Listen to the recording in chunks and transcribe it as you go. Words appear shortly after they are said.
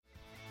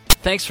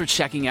Thanks for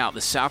checking out the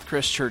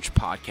Southcrest Church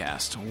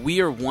podcast.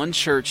 We are one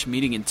church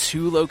meeting in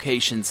 2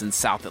 locations in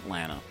South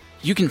Atlanta.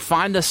 You can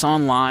find us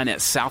online at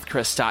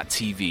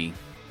southcrest.tv.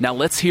 Now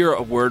let's hear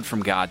a word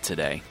from God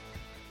today.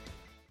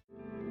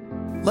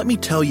 Let me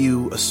tell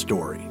you a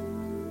story.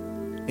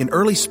 In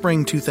early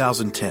spring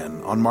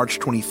 2010, on March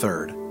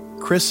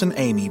 23rd, Chris and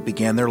Amy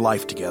began their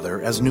life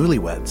together as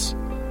newlyweds.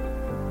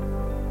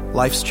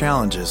 Life's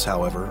challenges,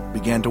 however,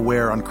 began to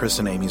wear on Chris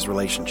and Amy's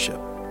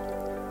relationship.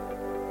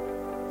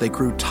 They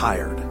grew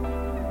tired.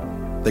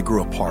 They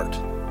grew apart.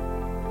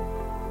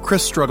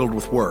 Chris struggled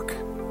with work.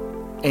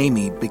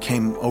 Amy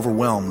became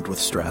overwhelmed with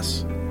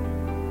stress.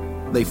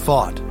 They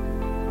fought.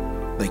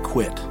 They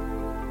quit.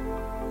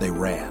 They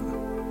ran.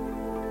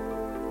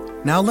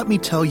 Now let me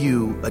tell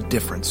you a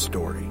different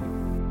story.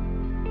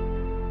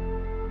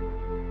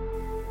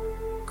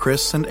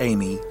 Chris and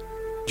Amy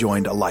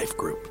joined a life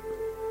group.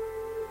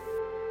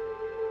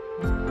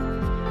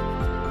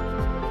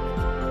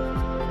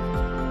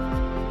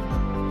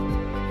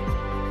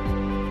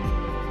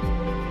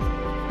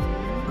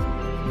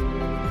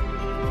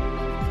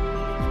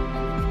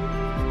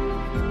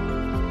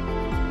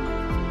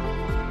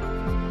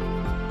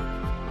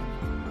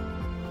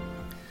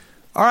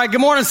 All right,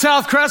 good morning,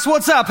 Southcrest.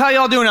 What's up? How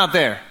y'all doing out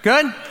there?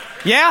 Good?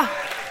 Yeah?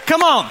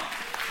 Come on.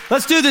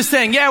 Let's do this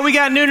thing. Yeah, we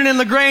got Noonan and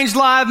LaGrange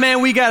live.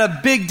 Man, we got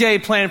a big day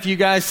planned for you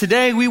guys.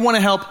 Today, we want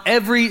to help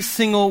every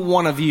single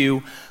one of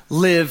you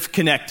live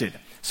connected.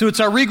 So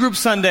it's our Regroup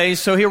Sunday.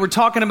 So here we're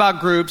talking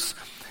about groups.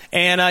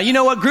 And you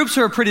know what? Groups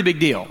are a pretty big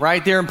deal,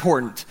 right? They're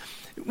important.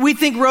 We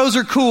think rows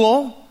are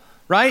cool,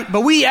 right?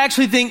 But we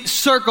actually think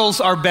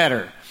circles are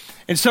better.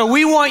 And so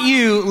we want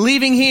you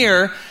leaving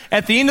here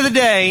at the end of the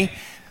day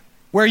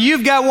where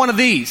you've got one of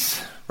these,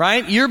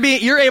 right?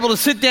 You're able to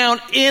sit down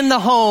in the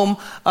home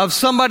of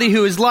somebody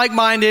who is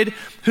like-minded,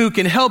 who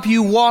can help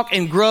you walk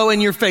and grow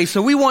in your faith.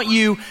 So we want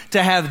you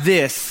to have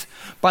this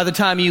by the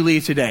time you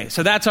leave today.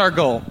 So that's our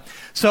goal.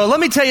 So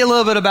let me tell you a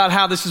little bit about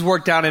how this has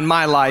worked out in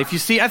my life. You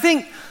see, I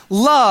think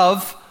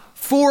love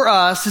for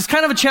us is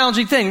kind of a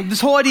challenging thing.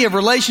 This whole idea of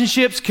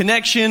relationships,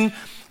 connection,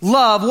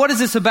 love, what is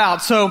this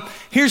about? So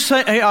here's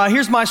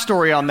my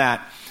story on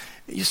that.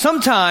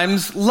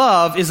 Sometimes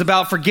love is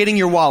about forgetting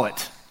your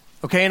wallet,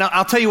 okay? And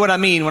I'll tell you what I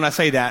mean when I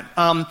say that.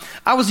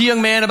 I was a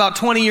young man, about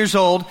 20 years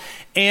old,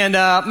 and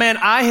man,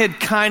 I had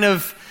kind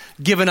of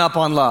given up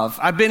on love.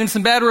 I've been in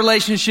some bad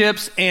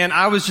relationships, and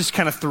I was just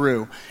kind of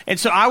through. And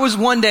so I was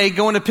one day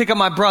going to pick up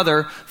my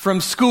brother from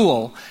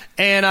school,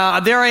 and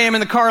there I am in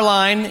the car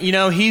line. You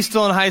know, he's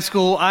still in high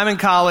school, I'm in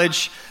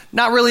college,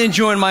 not really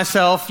enjoying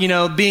myself, you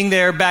know, being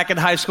there back at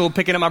high school,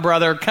 picking up my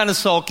brother, kind of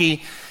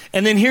sulky.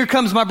 And then here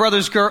comes my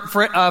brother's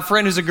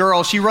friend who's a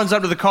girl. She runs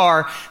up to the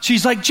car.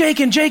 She's like,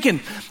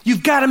 Jakin,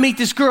 you've got to meet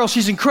this girl.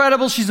 She's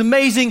incredible. She's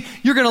amazing.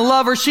 You're going to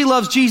love her. She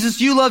loves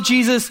Jesus. You love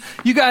Jesus.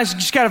 You guys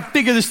just got to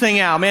figure this thing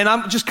out, man.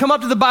 I'm just come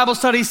up to the Bible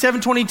study,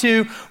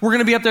 722. We're going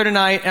to be up there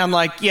tonight. And I'm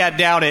like, yeah,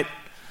 doubt it.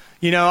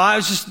 You know,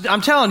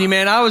 I'm telling you,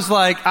 man, I was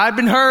like, I've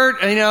been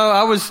hurt. You know,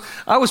 I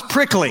was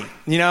prickly.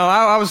 You know,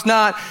 I was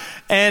not.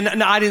 And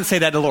no, I didn't say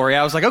that to Lori.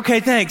 I was like, okay,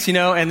 thanks, you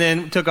know, and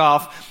then took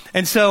off.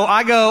 And so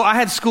I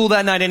had school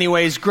that night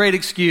anyways, great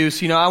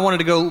excuse. You know, I wanted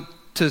to go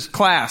to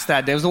class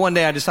that day. It was the one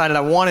day I decided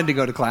I wanted to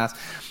go to class.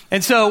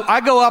 And so I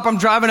go up, I'm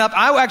driving up.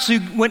 I actually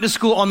went to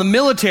school on the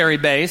military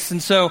base.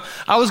 And so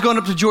I was going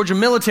up to Georgia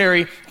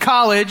Military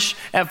College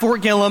at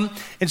Fort Gillem.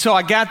 And so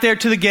I got there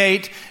to the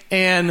gate,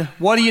 and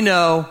what do you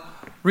know?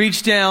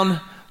 Reached down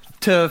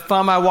to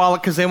find my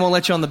wallet because they won't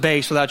let you on the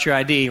base without your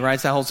ID, right?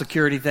 It's that whole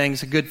security thing.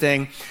 It's a good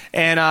thing.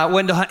 And I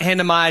went to hand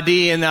them my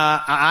ID, and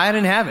I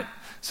didn't have it.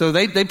 So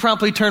they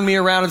promptly turned me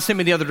around and sent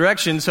me the other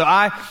direction. So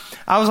I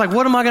was like,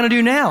 what am I going to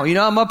do now? You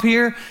know, I'm up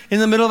here in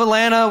the middle of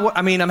Atlanta.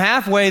 I mean, I'm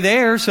halfway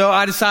there. So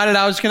I decided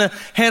I was going to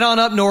head on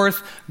up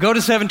north, go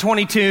to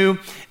 722.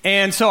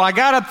 And so I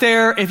got up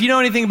there. If you know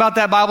anything about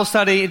that Bible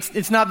study,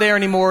 it's not there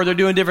anymore. They're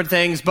doing different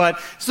things, but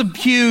it's a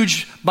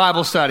huge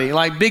Bible study,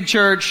 like big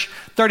church,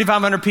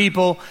 3,500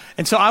 people.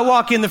 And so I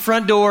walk in the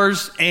front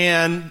doors,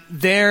 and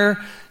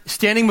there,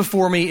 standing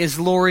before me, is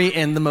Lori,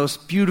 and the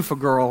most beautiful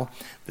girl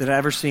that I've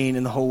ever seen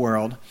in the whole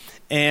world.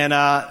 And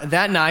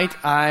that night,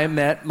 I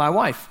met my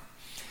wife.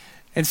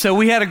 And so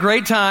we had a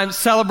great time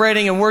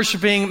celebrating and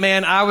worshiping.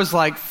 Man, I was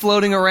like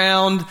floating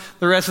around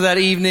the rest of that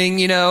evening.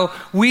 You know,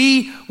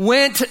 we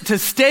went to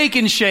Steak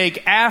and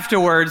Shake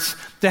afterwards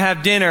to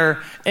have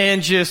dinner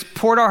and just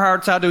poured our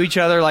hearts out to each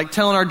other, like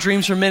telling our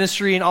dreams for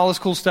ministry and all this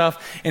cool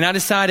stuff. And I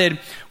decided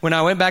when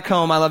I went back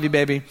home, I love you,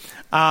 baby.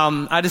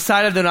 I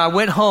decided that I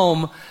went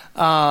home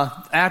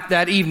at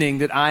that evening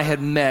that I had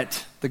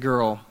met the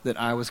girl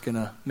that I was going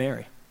to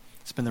marry,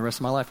 spend the rest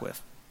of my life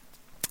with.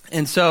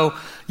 And so,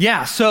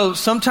 yeah, so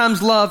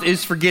sometimes love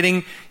is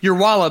forgetting your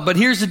wallet. But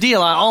here's the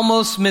deal. I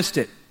almost missed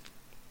it,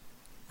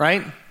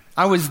 right?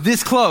 I was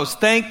this close.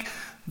 Thank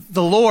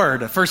the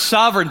Lord for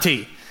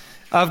sovereignty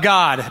of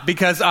God,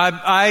 because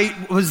I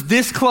was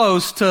this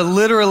close to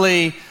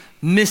literally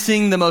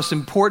missing the most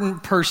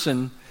important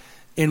person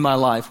in my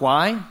life.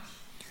 Why?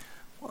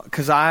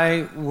 Because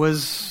I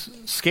was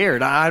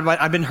scared.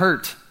 I'd been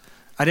hurt.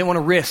 I didn't want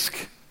to risk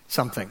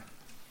something.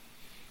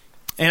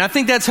 And I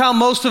think that's how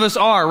most of us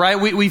are, right?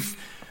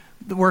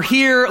 We're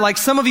here, like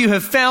some of you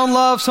have found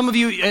love, some of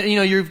you,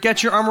 you've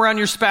got your arm around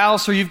your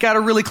spouse, or you've got a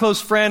really close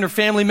friend or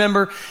family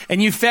member,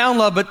 and you found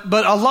love,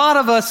 but a lot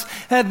of us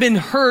have been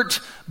hurt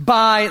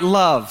by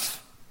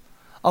love.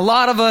 A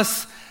lot of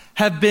us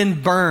have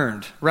been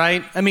burned,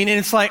 right? I mean, and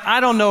it's like, I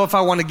don't know if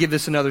I want to give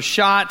this another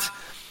shot.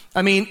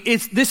 I mean,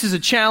 this is a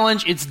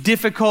challenge, it's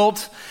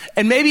difficult,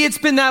 and maybe it's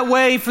been that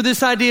way for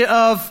this idea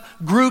of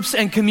groups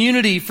and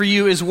community for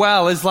you as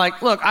well. Is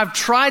like, look, I've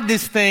tried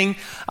this thing,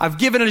 I've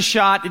given it a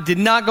shot, it did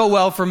not go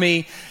well for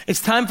me, it's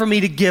time for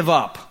me to give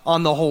up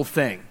on the whole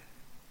thing,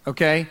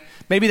 okay?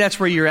 Maybe that's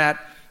where you're at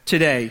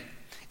today.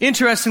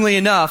 Interestingly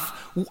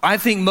enough, I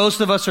think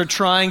most of us are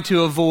trying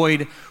to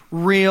avoid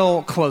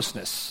real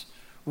closeness,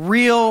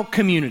 real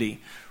community,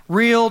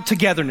 real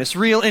togetherness,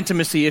 real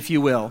intimacy, if you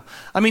will.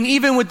 I mean,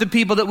 even with the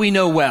people that we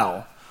know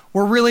well,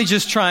 we're really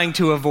just trying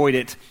to avoid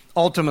it,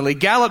 ultimately.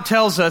 Gallup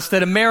tells us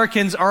that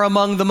Americans are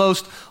among the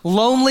most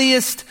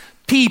loneliest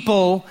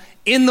people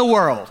in the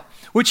world,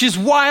 which is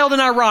wild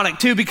and ironic,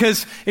 too,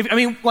 because,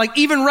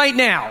 even right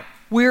now,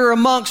 we're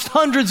amongst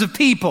hundreds of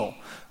people,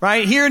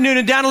 right? Here in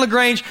Newnan, down in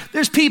LaGrange,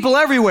 there's people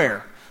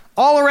everywhere,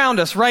 all around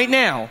us right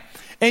now.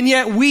 And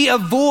yet we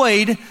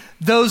avoid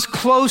those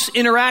close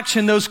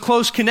interaction, those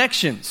close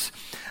connections.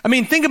 I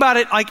mean, think about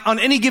it like on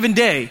any given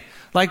day.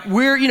 Like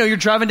you're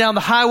driving down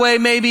the highway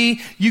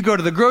maybe, you go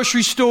to the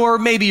grocery store,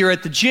 maybe you're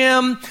at the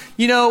gym,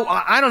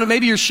 I don't know,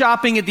 maybe you're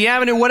shopping at the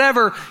Avenue,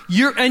 whatever,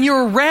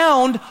 you're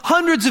around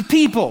hundreds of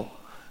people,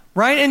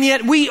 right? And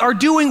yet we are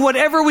doing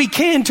whatever we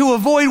can to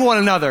avoid one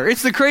another.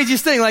 It's the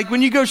craziest thing. Like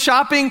when you go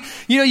shopping,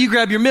 you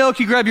grab your milk,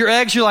 you grab your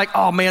eggs, you're like,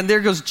 oh man, there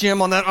goes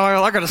Jim on that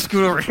aisle, I gotta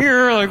scoot over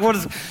here. What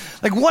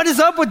is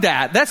up with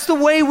that? That's the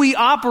way we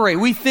operate.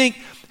 We think,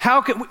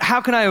 how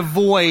can I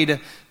avoid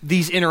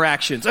these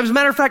interactions? As a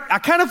matter of fact, I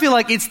kind of feel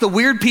like it's the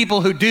weird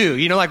people who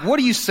do. What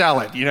are you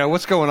selling?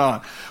 What's going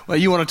on? Well,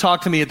 you want to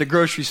talk to me at the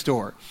grocery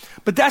store.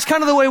 But that's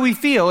kind of the way we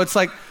feel. It's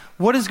like,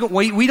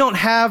 we don't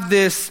have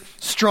this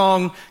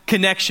strong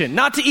connection.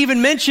 Not to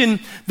even mention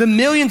the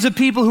millions of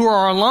people who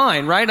are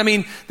online, right? I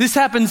mean, this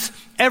happens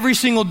every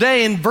single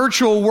day in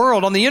virtual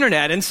world on the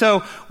internet. And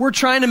so we're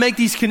trying to make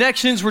these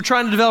connections. We're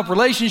trying to develop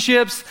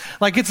relationships.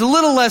 Like it's a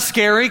little less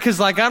scary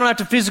because I don't have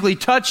to physically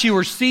touch you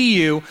or see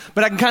you,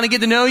 but I can kind of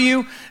get to know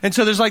you. And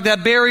so there's like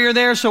that barrier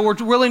there. So we're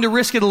willing to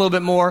risk it a little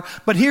bit more.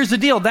 But here's the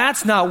deal.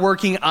 That's not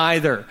working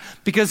either.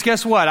 Because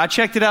guess what? I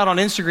checked it out on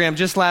Instagram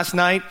just last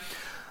night.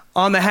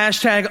 On the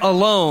hashtag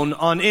alone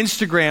on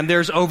Instagram,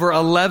 there's over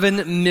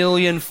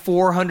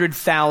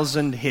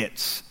 11,400,000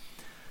 hits.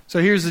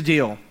 So here's the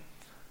deal.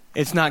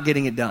 It's not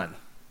getting it done.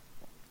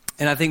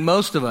 And I think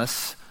most of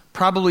us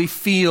probably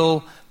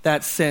feel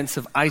that sense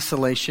of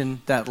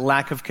isolation, that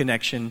lack of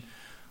connection.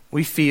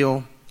 We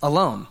feel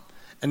alone.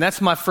 And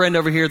that's my friend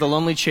over here, the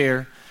lonely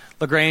chair.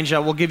 LaGrange, I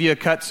will give you a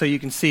cut so you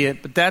can see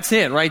it. But that's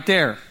it right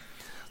there.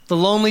 The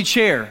lonely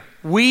chair.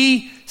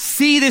 We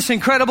see this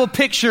incredible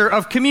picture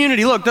of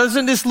community. Look,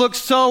 doesn't this look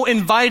so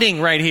inviting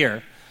right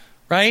here?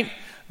 Right?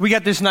 We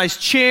got this nice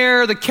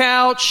chair, the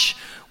couch.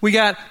 We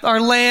got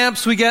our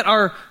lamps. We got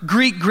our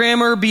Greek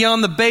grammar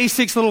beyond the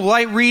basics, little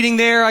light reading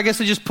there. I guess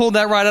I just pulled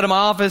that right out of my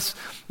office.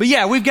 But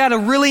yeah, we've got a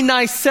really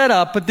nice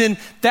setup, but then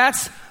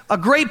that's a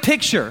great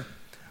picture.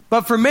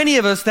 But for many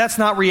of us, that's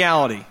not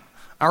reality.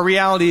 Our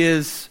reality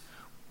is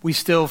we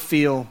still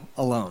feel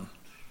alone.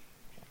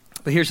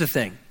 But here's the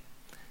thing.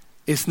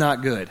 It's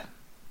not good.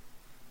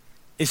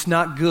 It's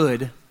not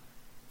good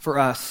for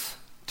us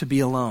to be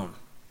alone.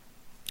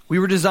 We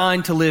were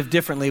designed to live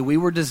differently. We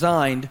were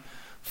designed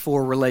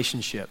for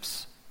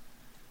relationships.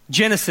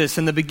 Genesis,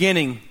 in the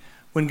beginning,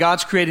 when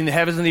God's creating the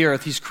heavens and the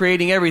earth, He's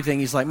creating everything.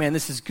 He's like, man,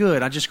 this is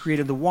good. I just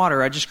created the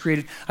water. I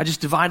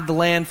just divided the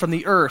land from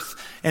the earth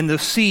and the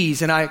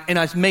seas, and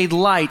I made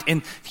light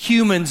and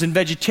humans and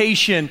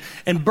vegetation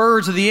and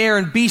birds of the air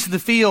and beasts of the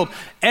field.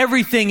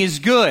 Everything is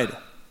good.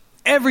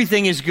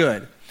 Everything is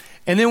good.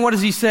 And then what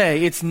does He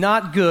say? It's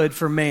not good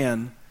for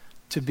man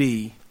to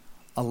be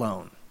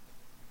alone.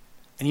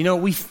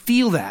 And we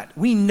feel that.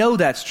 We know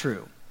that's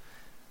true.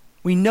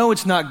 We know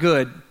it's not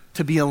good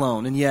to be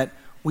alone, and yet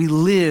we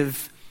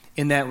live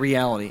in that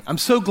reality. I'm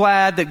so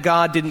glad that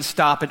God didn't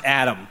stop at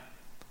Adam.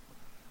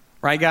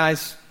 Right,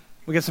 guys?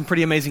 We got some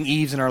pretty amazing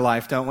Eves in our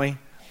life, don't we?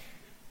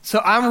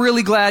 So I'm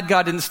really glad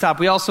God didn't stop.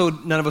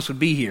 None of us would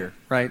be here,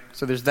 right?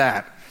 So there's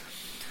that.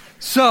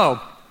 So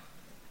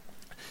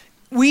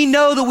we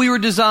know that we were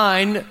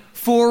designed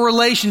for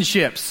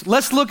relationships.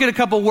 Let's look at a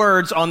couple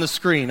words on the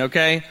screen,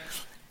 okay?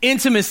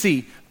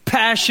 Intimacy,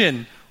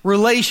 passion,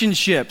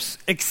 relationships,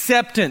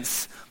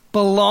 acceptance,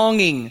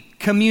 belonging,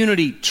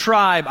 community,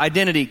 tribe,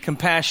 identity,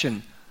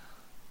 compassion,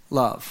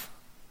 love.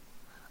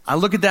 I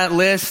look at that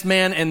list,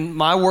 man, and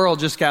my world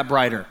just got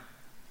brighter.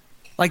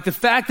 Like the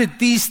fact that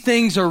these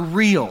things are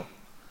real,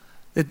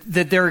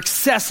 that they're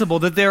accessible,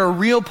 that they're a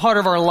real part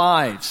of our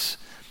lives,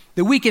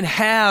 that we can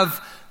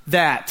have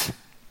that,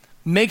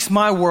 makes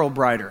my world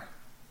brighter.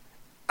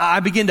 I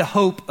begin to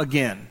hope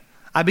again.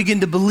 I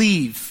begin to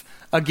believe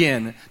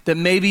again that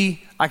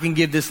maybe I can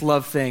give this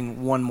love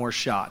thing one more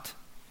shot.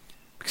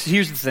 Because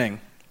here's the thing.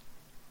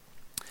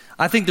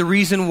 I think the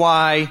reason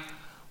why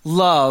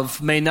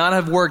love may not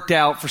have worked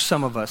out for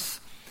some of us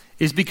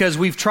is because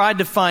we've tried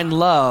to find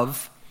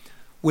love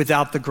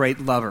without the great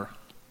lover.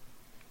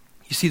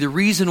 You see, the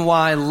reason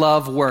why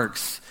love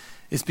works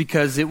is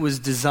because it was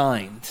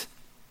designed.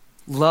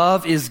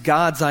 Love is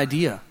God's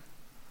idea.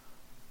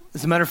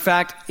 As a matter of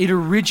fact, it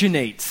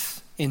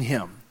originates in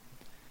Him.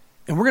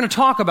 And we're going to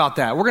talk about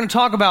that. We're going to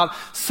talk about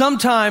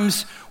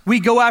sometimes we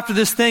go after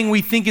this thing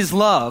we think is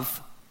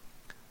love,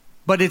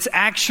 but it's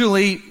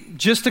actually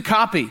just a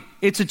copy.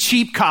 It's a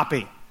cheap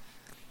copy.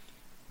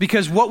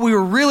 Because what we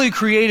were really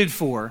created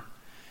for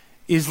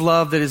is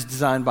love that is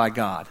designed by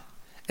God.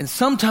 And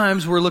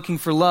sometimes we're looking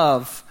for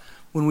love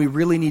when we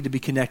really need to be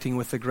connecting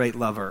with the great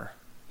lover.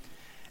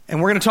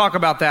 And we're going to talk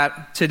about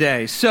that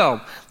today.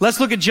 So let's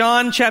look at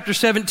John chapter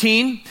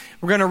 17.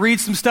 We're going to read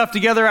some stuff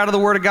together out of the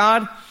Word of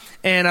God.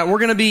 And we're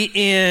going to be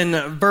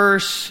in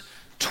verse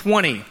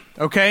 20.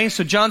 Okay,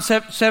 so John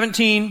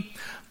 17,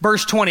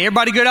 verse 20.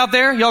 Everybody good out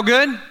there? Y'all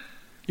good?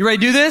 You ready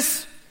to do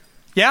this?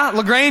 Yeah?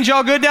 LaGrange,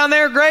 y'all good down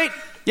there? Great?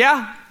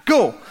 Yeah?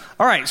 Cool.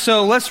 All right,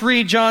 so let's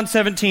read John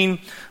 17,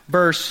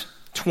 verse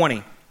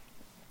 20.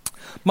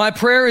 My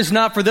prayer is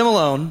not for them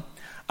alone.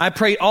 I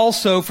pray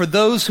also for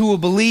those who will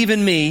believe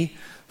in me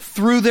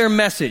through their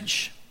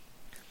message,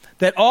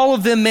 that all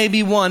of them may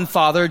be one,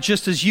 Father,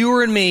 just as you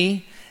are in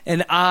me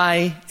and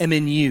I am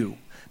in you.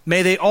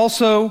 May they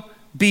also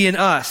be in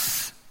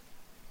us,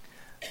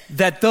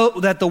 that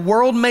the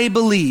world may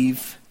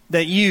believe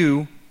that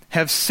you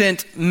have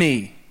sent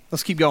me.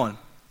 Let's keep going.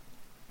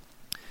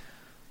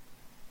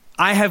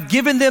 I have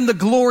given them the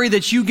glory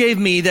that you gave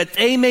me, that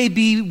they may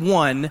be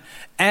one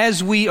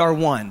as we are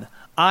one,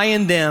 I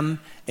and them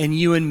and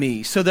you and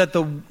me, so that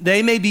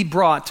they may be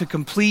brought to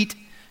complete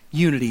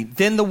unity.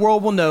 Then the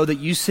world will know that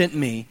you sent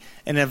me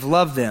and have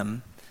loved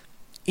them,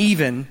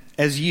 even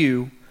as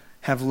you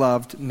have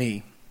loved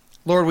me.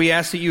 Lord, we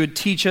ask that you would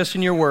teach us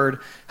in your word.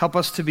 Help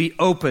us to be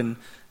open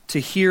to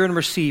hear and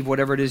receive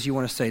whatever it is you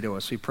want to say to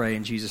us. We pray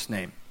in Jesus'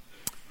 name.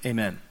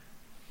 Amen.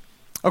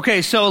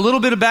 Okay, so a little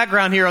bit of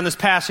background here on this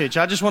passage.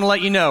 I just want to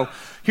let you know,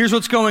 here's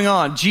what's going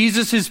on.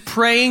 Jesus is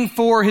praying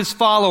for his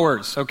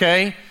followers,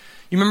 okay?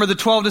 You remember the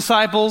 12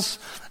 disciples?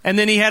 And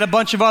then he had a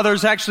bunch of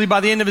others. Actually, by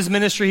the end of his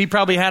ministry, he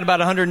probably had about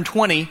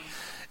 120.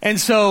 And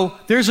so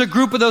there's a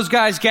group of those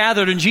guys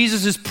gathered, and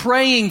Jesus is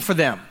praying for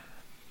them.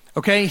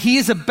 Okay? He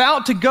is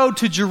about to go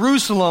to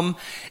Jerusalem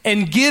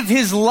and give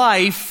his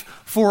life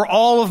for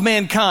all of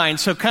mankind.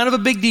 So kind of a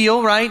big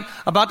deal, right?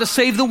 About to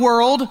save the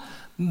world.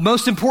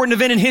 Most important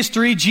event in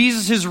history.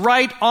 Jesus is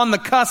right on the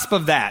cusp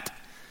of that.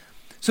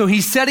 So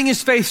he's setting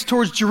his face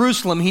towards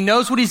Jerusalem. He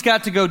knows what he's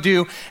got to go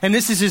do. And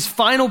this is his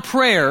final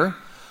prayer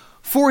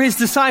for his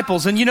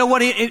disciples. And you know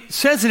what? It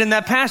says it in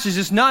that passage.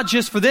 It's not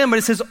just for them, but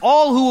it says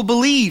all who will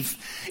believe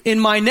in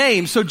my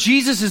name. So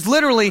Jesus is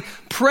literally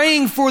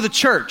praying for the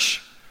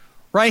church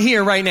right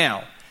here, right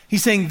now.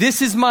 He's saying,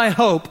 this is my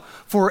hope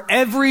for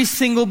every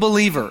single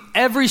believer,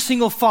 every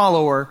single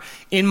follower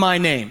in my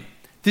name.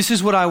 This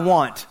is what I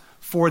want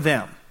for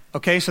them.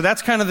 Okay, so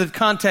that's kind of the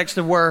context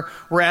of where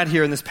we're at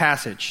here in this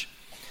passage.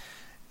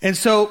 And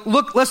so,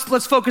 look,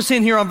 let's focus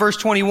in here on verse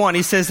 21.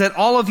 He says that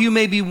all of you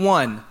may be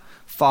one,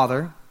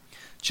 Father,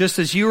 just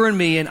as you are in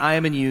me and I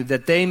am in you,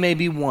 that they may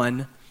be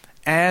one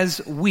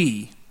as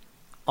we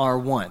are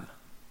one.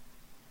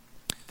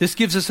 This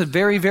gives us a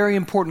very, very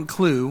important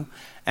clue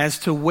as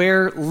to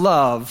where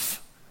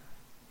love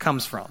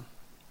comes from.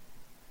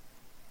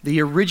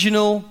 The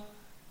original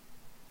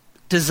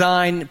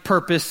design,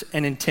 purpose,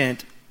 and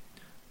intent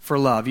for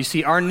love. You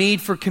see, our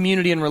need for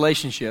community and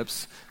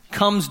relationships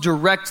comes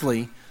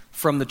directly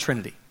from the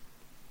Trinity.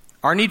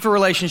 Our need for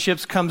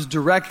relationships comes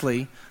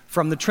directly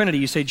from the Trinity.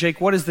 You say,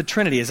 Jake, what is the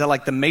Trinity? Is that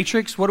like the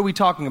Matrix? What are we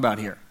talking about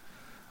here?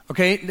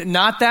 Okay,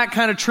 not that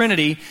kind of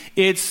Trinity.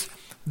 It's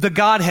the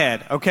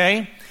Godhead,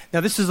 okay?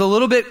 Now, this is a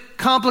little bit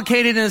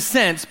complicated in a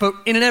sense, but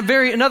in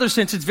another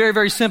sense, it's very,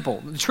 very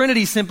simple. The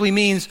Trinity simply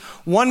means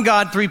one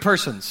God, three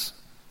persons.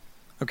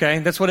 Okay,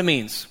 that's what it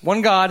means.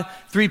 One God,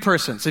 three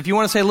persons. If you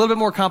want to say a little bit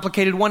more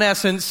complicated, one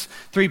essence,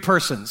 three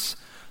persons.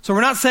 So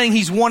we're not saying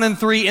he's one and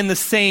three in the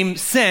same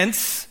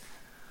sense,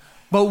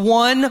 but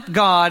one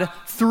God,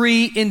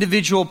 three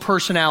individual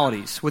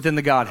personalities within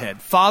the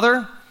Godhead.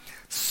 Father,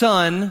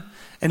 Son,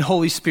 and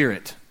Holy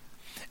Spirit.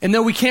 And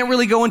though we can't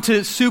really go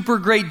into super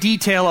great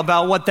detail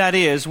about what that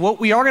is, what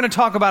we are going to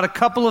talk about a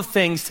couple of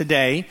things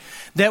today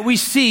that we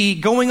see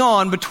going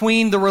on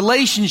between the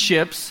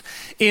relationships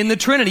in the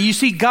Trinity. You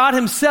see, God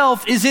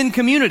himself is in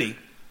community.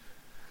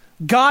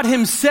 God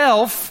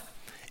himself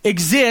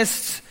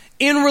exists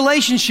in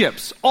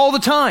relationships all the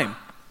time.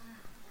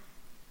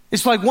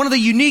 It's like one of the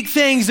unique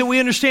things that we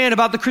understand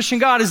about the Christian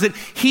God is that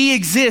he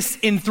exists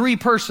in three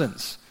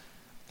persons.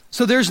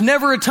 So there's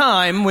never a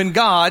time when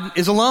God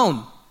is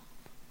alone.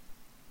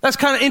 That's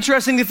kind of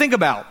interesting to think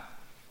about.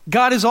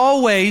 God is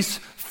always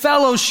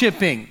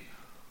fellowshipping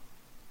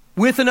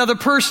with another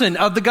person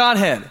of the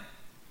Godhead.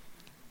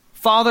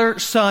 Father,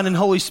 Son, and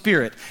Holy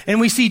Spirit.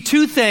 And we see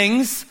two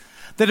things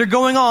that are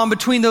going on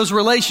between those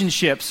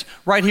relationships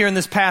right here in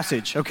this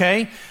passage,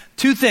 okay?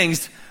 Two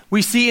things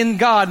we see in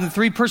God, in the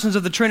three persons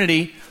of the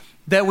Trinity,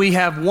 that we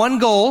have one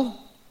goal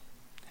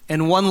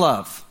and one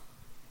love.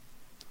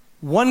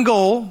 One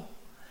goal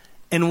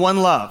and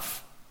one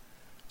love.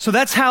 So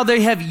that's how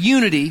they have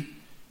unity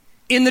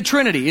in the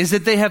Trinity, is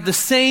that they have the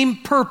same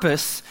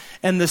purpose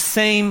and the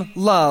same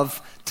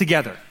love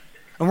together.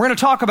 And we're going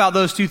to talk about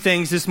those two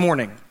things this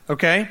morning,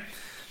 okay?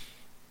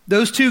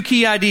 Those two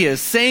key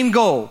ideas, same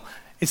goal.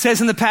 It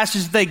says in the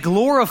passage that they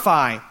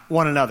glorify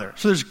one another.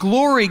 So there's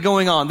glory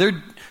going on.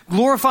 They're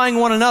glorifying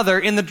one another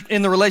in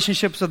the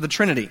relationships of the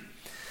Trinity.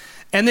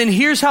 And then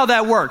here's how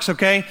that works,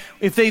 okay?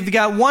 If they've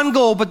got one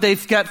goal, but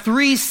they've got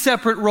three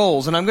separate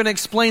roles, and I'm going to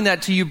explain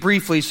that to you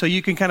briefly so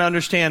you can kind of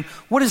understand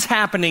what is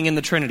happening in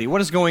the Trinity.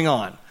 What is going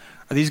on?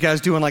 Are these guys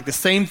doing like the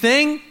same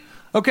thing?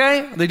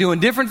 Okay? Are they doing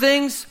different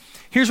things?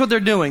 Here's what they're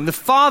doing. The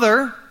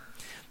Father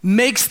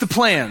makes the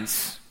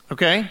plans,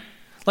 okay?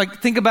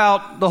 Like, think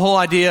about the whole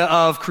idea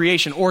of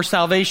creation or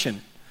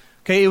salvation.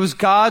 Okay, it was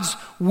God's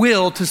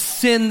will to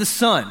send the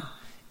Son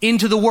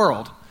into the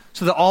world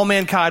so that all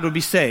mankind would be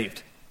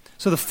saved.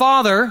 So the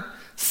Father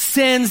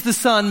sends the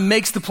Son,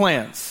 makes the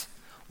plans.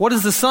 What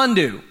does the Son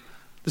do?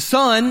 The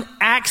Son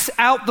acts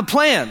out the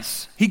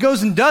plans. He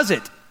goes and does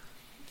it.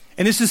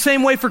 And it's the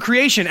same way for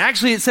creation.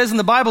 Actually, it says in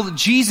the Bible that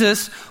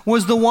Jesus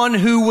was the one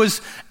who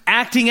was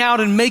acting out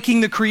and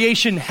making the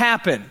creation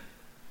happen.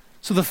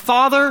 So the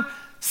Father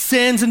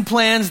sends and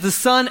plans, the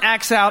Son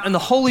acts out, and the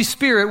Holy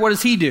Spirit, what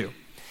does He do?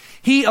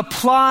 He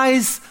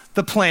applies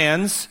the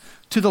plans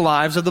to the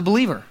lives of the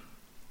believer.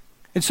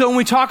 And so when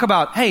we talk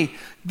about, hey,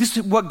 this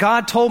is what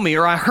God told me,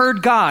 or I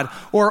heard God,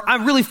 or I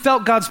really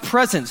felt God's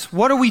presence,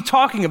 what are we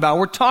talking about?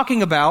 We're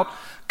talking about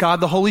God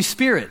the Holy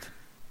Spirit.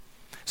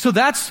 So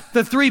that's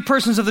the three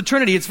persons of the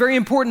Trinity. It's very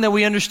important that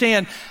we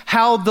understand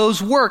how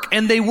those work,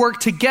 and they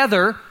work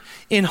together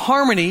in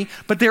harmony,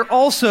 but they're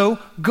also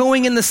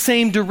going in the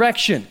same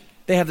direction.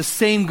 They have the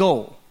same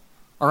goal,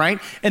 all right?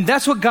 And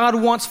that's what God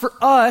wants for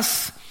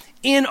us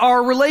in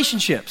our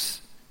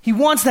relationships. He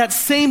wants that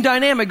same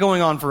dynamic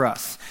going on for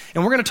us.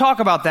 And we're going to talk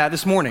about that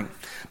this morning.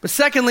 But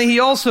secondly, He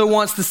also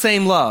wants the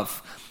same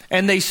love.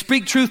 And they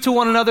speak truth to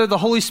one another. The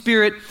Holy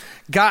Spirit,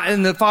 God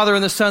and the Father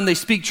and the Son, they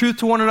speak truth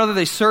to one another.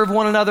 They serve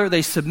one another.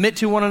 They submit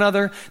to one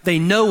another. They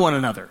know one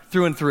another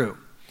through and through.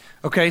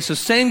 Okay, so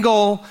same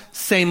goal,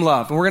 same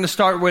love. And we're going to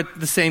start with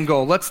the same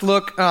goal. Let's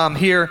look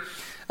here.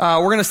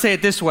 We're going to say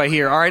it this way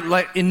here, all right?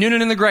 Like in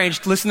Noonan and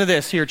LaGrange, listen to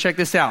this here. Check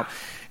this out.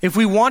 If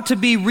we want to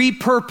be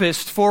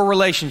repurposed for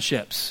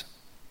relationships,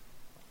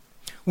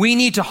 we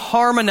need to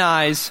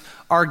harmonize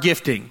our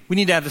gifting. We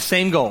need to have the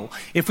same goal.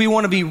 If we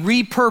want to be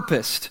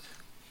repurposed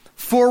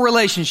for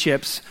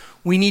relationships,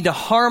 we need to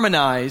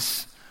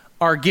harmonize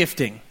our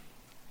gifting.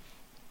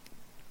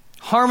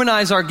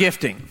 Harmonize our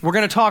gifting. We're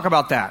going to talk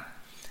about that.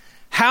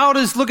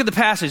 Look at the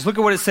passage. Look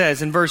at what it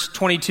says in verse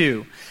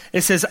 22.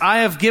 It says, I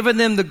have given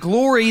them the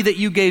glory that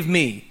you gave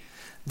me,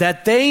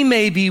 that they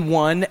may be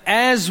one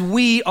as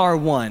we are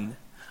one.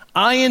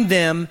 I in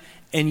them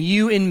and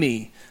you in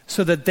me,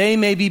 so that they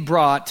may be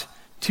brought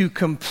to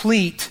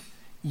complete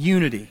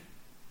unity.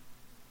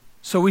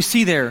 So we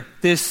see there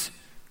this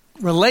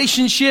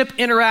relationship,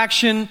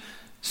 interaction,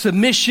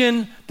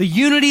 submission, the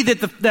unity that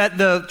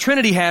the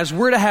Trinity has.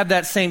 We're to have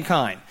that same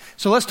kind.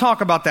 So let's talk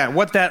about that,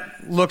 what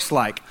that looks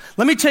like.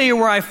 Let me tell you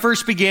where I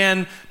first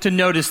began to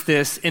notice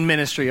this in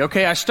ministry.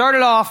 Okay, I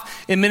started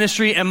off in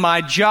ministry, and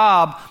my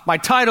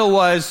title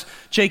was,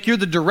 Jake, you're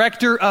the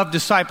director of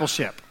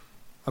discipleship.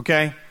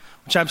 Okay?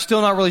 Which I'm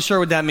still not really sure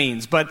what that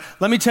means. But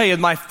let me tell you,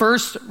 my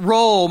first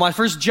role, my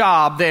first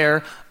job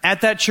there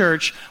at that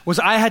church was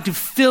I had to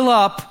fill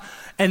up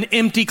an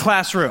empty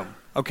classroom,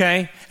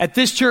 okay? At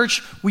this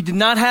church, we did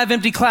not have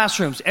empty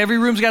classrooms. Every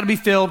room's got to be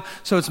filled,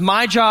 so it's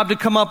my job to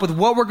come up with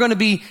what we're going to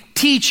be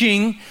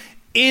teaching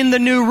in the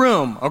new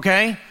room,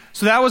 okay?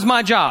 So that was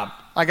my job.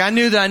 Like, I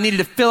knew that I needed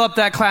to fill up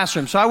that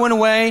classroom. So I went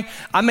away,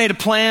 I made a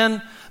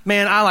plan.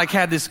 Man, I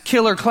had this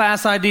killer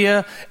class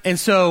idea. And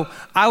so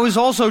I was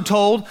also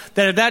told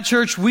that at that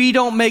church, we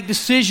don't make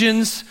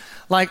decisions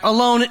like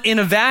alone in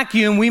a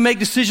vacuum. We make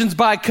decisions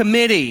by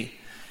committee.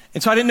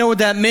 And so I didn't know what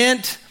that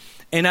meant,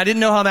 and I didn't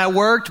know how that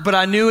worked, but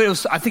I knew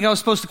I think I was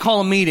supposed to call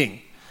a meeting.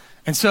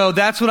 And so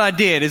that's what I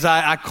did, is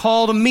I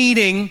called a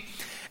meeting,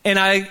 and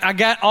I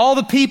got all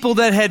the people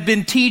that had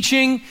been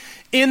teaching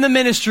in the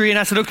ministry, and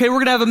I said, okay, we're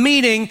going to have a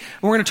meeting,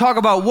 and we're going to talk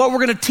about what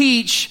we're going to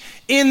teach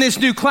in this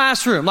new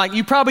classroom. Like,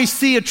 you probably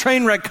see a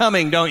train wreck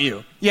coming, don't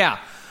you? Yeah.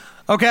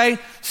 Okay?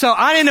 So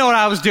I didn't know what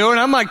I was doing.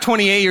 I'm like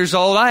 28 years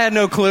old. I had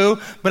no clue.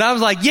 But I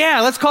was like,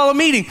 yeah, let's call a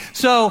meeting.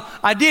 So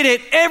I did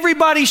it.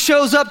 Everybody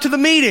shows up to the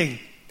meeting. It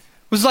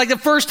was like the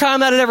first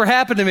time that had ever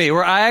happened to me,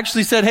 where I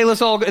actually said, hey,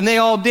 let's all, and they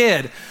all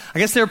did. I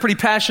guess they were pretty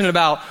passionate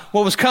about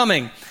what was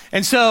coming.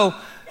 And so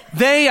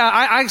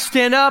I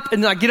stand up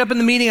and I get up in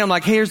the meeting. I'm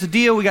like, hey, here's the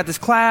deal. We got this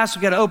class.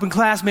 We got an open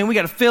class, man. We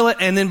got to fill it.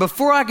 And then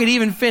before I could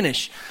even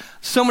finish,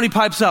 somebody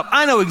pipes up.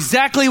 I know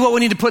exactly what we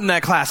need to put in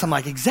that class. I'm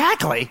like,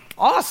 exactly?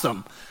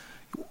 Awesome.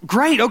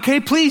 Great, okay,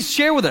 please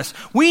share with us.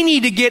 We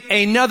need to get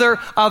another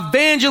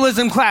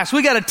evangelism class.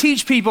 We got to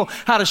teach people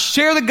how to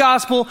share the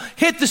gospel,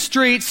 hit the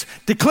streets,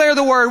 declare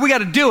the word. We got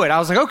to do it. I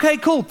was like, okay,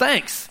 cool,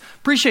 thanks.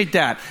 Appreciate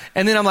that.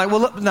 And then I'm like,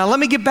 well, now let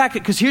me get back,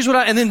 because here's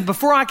what and then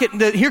before I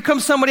get, here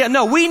comes somebody.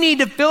 No, we need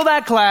to fill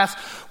that class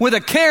with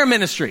a care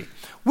ministry.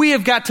 We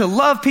have got to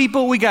love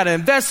people. We got to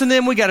invest in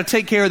them. We got to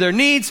take care of their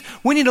needs.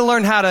 We need to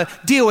learn how to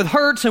deal with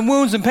hurts and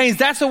wounds and pains.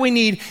 That's what we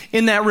need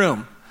in that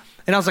room.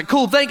 And I was like,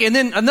 cool, thank you. And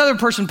then another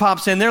person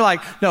pops in. They're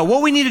like, no,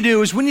 what we need to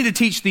do is we need to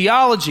teach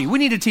theology. We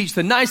need to teach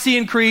the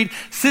Nicene Creed,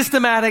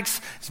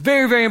 systematics. It's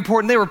very, very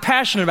important. They were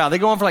passionate about it. They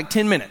go on for like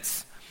 10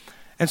 minutes.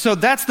 And so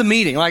that's the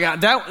meeting.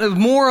 Like that,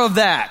 more of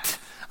that.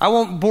 I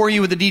won't bore you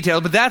with the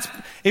details, but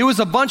it was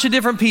a bunch of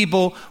different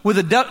people with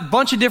a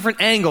bunch of different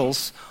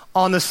angles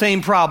on the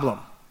same problem.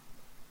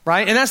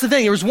 Right? And that's the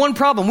thing. There was one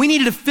problem. We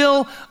needed to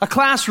fill a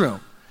classroom.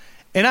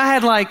 And I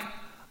had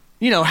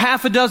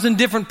half a dozen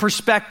different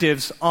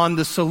perspectives on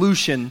the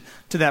solution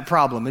to that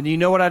problem. And you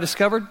know what I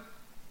discovered?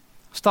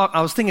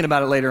 I was thinking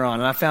about it later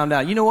on, and I found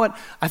out, you know what?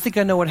 I think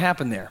I know what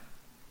happened there.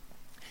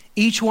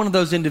 Each one of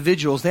those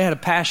individuals, they had a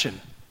passion.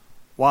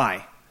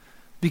 Why?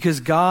 Because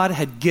God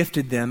had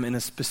gifted them in a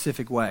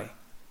specific way.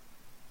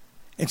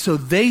 And so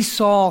they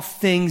saw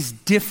things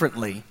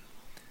differently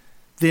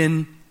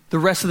than the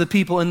rest of the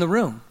people in the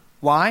room.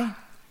 Why?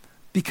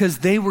 Because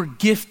they were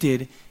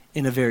gifted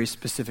in a very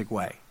specific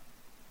way.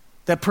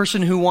 That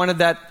person who wanted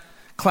that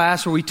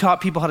class where we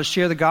taught people how to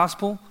share the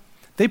gospel,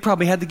 they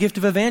probably had the gift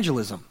of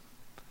evangelism.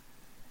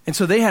 And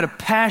so they had a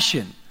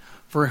passion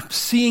for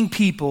seeing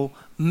people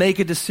make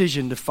a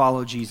decision to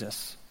follow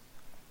Jesus.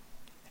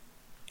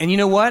 And you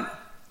know what?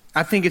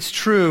 I think it's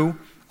true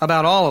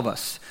about all of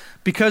us.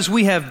 Because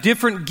we have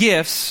different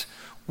gifts,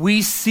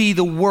 we see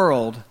the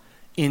world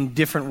in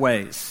different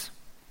ways.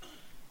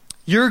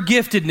 Your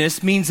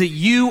giftedness means that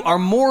you are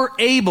more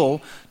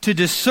able to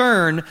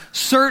discern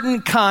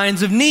certain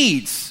kinds of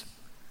needs.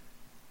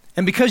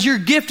 And because you're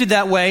gifted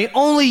that way,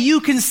 only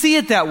you can see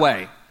it that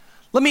way.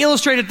 Let me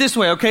illustrate it this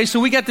way, okay? So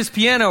we got this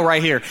piano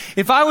right here.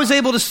 If I was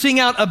able to sing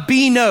out a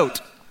B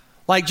note,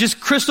 like just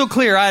crystal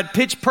clear, I had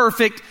pitch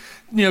perfect,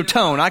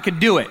 tone, I could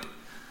do it.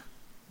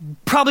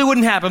 Probably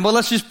wouldn't happen, but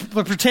let's just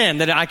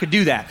pretend that I could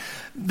do that.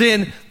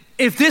 Then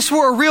if this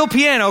were a real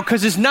piano,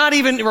 because it's not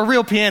even a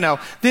real piano,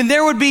 then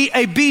there would be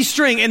a B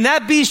string, and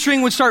that B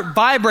string would start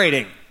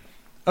vibrating,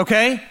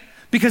 okay?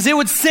 Because it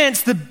would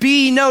sense the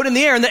B note in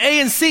the air. And the A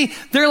and C,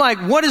 they're like,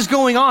 what is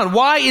going on?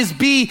 Why is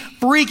B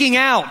freaking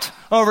out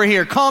over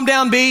here? Calm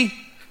down, B,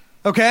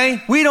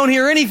 okay? We don't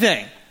hear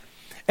anything.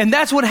 And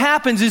that's what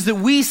happens, is that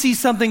we see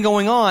something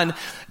going on,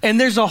 and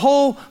there's a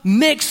whole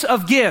mix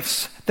of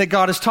gifts that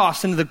God has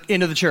tossed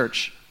into the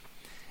church.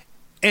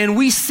 And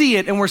we see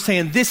it, and we're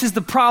saying, this is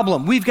the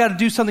problem. We've got to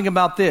do something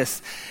about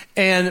this.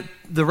 And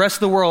the rest of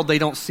the world, they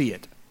don't see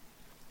it.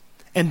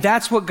 And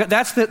that's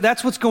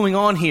what's going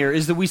on here,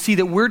 is that we see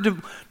that we're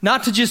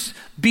not to just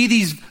be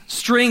these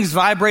strings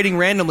vibrating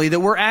randomly,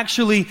 that we're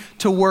actually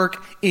to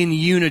work in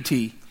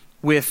unity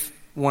with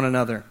one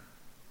another.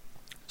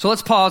 So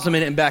let's pause a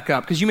minute and back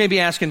up, because you may be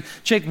asking,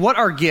 Jake, what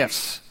are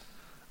gifts?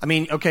 I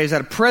mean, okay, is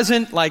that a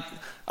present? Like,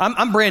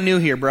 I'm brand new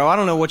here, bro. I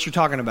don't know what you're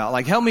talking about.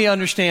 Like, help me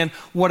understand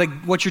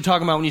what you're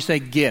talking about when you say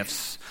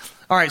gifts.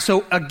 All right,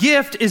 so a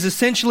gift is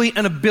essentially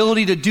an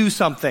ability to do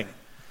something.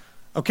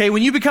 Okay,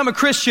 when you become a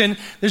Christian,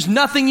 there's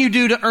nothing you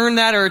do to earn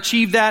that or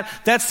achieve that.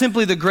 That's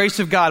simply the grace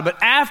of God.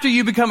 But after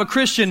you become a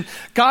Christian,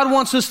 God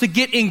wants us to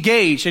get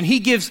engaged, and He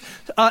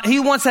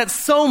wants that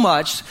so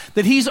much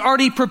that He's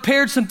already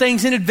prepared some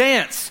things in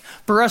advance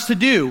for us to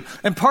do.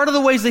 And part of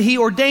the ways that He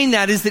ordained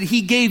that is that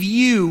He gave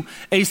you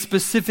a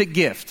specific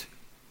gift.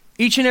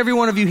 Each and every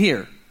one of you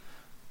here,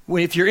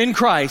 if you're in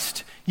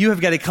Christ, you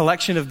have got a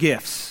collection of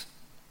gifts.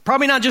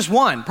 Probably not just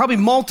one, probably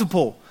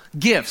multiple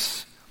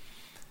gifts.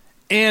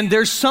 And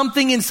there's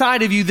something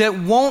inside of you that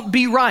won't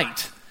be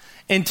right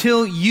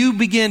until you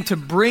begin to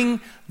bring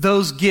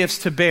those gifts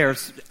to bear,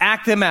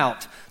 act them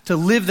out, to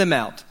live them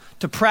out,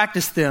 to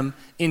practice them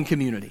in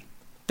community.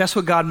 That's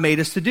what God made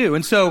us to do.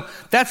 And so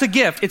that's a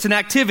gift. It's an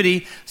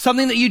activity,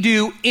 something that you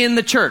do in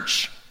the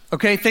church.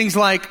 Okay, things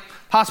like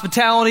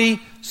hospitality,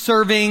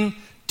 serving,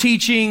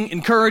 teaching,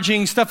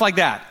 encouraging, stuff like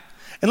that.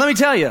 And let me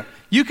tell you,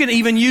 you can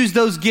even use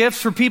those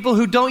gifts for people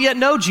who don't yet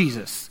know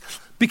Jesus.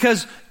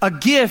 Because a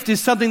gift is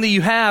something that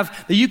you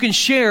have that you can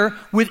share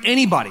with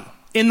anybody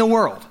in the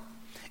world.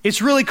 It's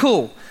really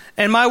cool.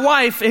 And my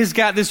wife has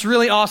got this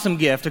really awesome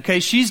gift, okay?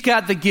 She's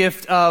got the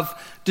gift of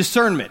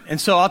discernment. And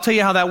so I'll tell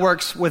you how that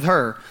works with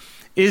her,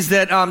 is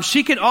that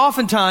she can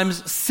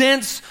oftentimes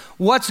sense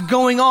what's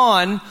going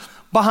on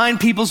behind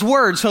people's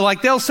words. So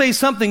like they'll say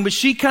something, but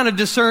she kind of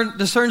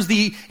discerns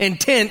the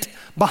intent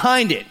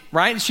behind it,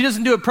 right? She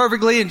doesn't do it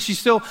perfectly, and she's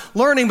still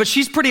learning, but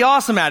she's pretty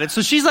awesome at it.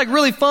 So she's like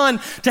really fun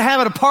to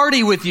have at a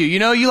party with you. You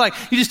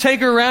just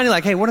take her around, you're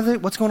like, hey,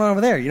 what's going on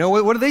over there?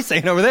 What are they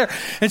saying over there?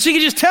 And she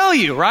can just tell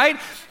you, right?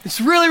 It's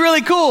really,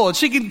 really cool. And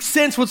she can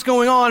sense what's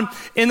going on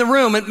in the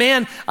room. And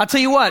man, I'll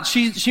tell you what,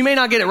 she may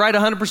not get it right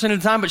 100%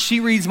 of the time, but she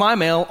reads my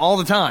mail all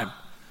the time.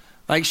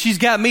 Like, she's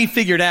got me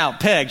figured out,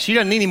 Peg. She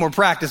doesn't need any more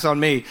practice on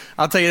me.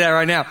 I'll tell you that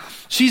right now.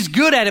 She's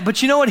good at it,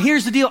 but you know what?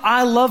 Here's the deal.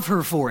 I love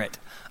her for it.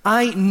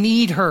 I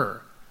need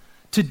her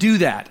to do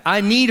that.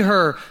 I need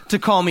her to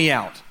call me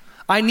out.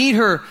 I need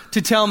her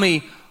to tell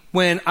me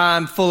when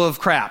I'm full of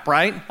crap,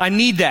 right? I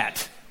need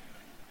that.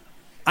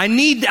 I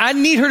need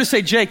her to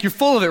say, Jake, you're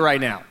full of it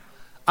right now.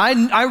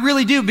 I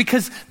really do,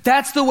 because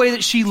that's the way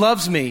that she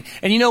loves me.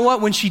 And you know what?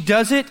 When she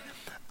does it,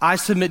 I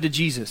submit to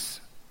Jesus.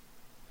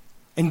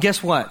 And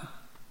guess what?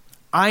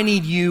 I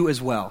need you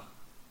as well.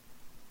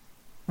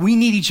 We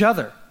need each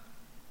other.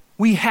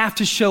 We have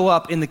to show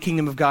up in the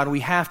kingdom of God. We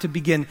have to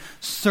begin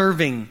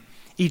serving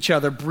each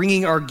other,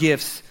 bringing our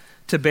gifts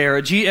to bear.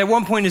 At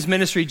one point in his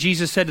ministry,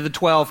 Jesus said to the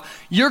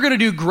 12, you're going to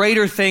do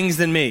greater things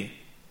than me.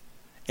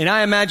 And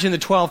I imagine the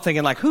 12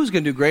 thinking, like, who's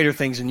going to do greater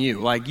things than you?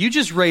 Like, you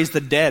just raised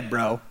the dead,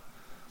 bro.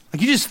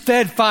 Like, you just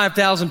fed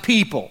 5,000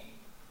 people.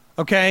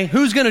 Okay?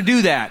 Who's going to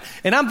do that?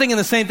 And I'm thinking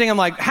the same thing. I'm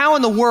like, how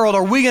in the world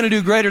are we going to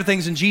do greater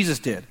things than Jesus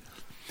did?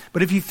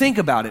 But if you think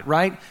about it,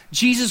 right?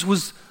 Jesus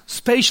was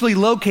spatially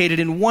located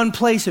in one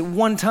place at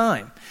one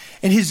time.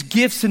 And his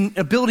gifts and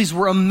abilities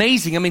were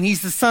amazing. I mean,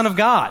 he's the Son of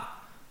God.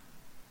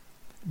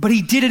 But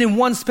he did it in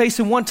one space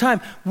and one time.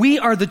 We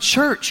are the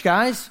church,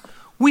 guys.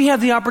 We have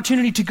the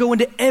opportunity to go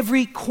into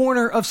every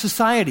corner of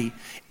society,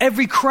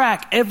 every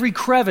crack, every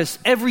crevice,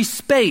 every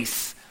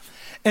space,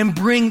 and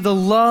bring the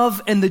love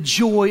and the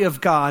joy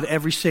of God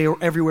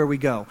everywhere we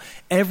go.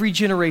 Every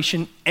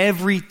generation,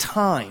 every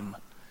time,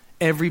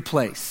 every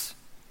place.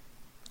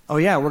 Oh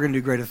yeah, we're going to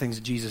do greater things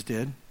than Jesus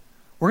did.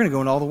 We're going to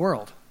go into all the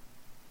world.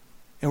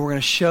 And we're going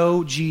to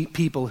show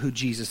people who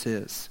Jesus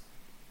is.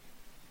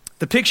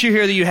 The picture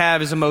here that you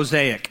have is a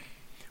mosaic,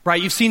 right?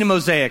 You've seen a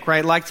mosaic,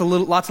 right? Lots of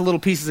little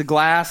pieces of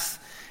glass,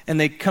 and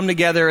they come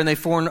together and they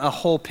form a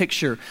whole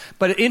picture.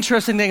 But an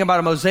interesting thing about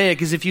a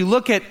mosaic is if you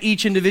look at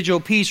each individual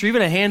piece, or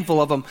even a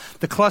handful of them,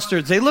 the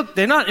clusters,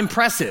 they're not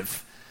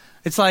impressive.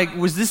 It's like,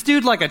 was this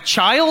dude like a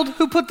child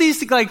who put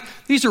these, like,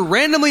 these are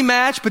randomly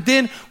matched, but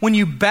then when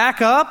you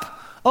back up,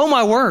 oh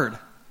my word,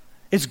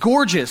 it's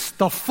gorgeous,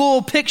 the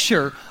full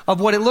picture of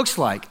what it looks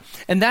like.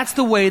 And that's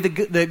the way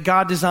that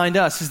God designed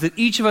us, is that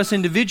each of us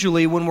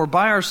individually, when we're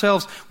by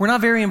ourselves, we're not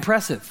very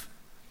impressive.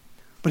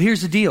 But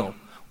here's the deal.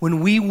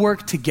 When we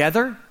work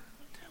together,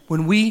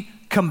 when we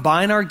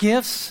combine our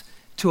gifts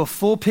to a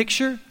full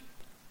picture,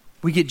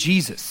 we get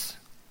Jesus.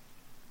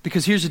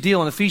 Because here's the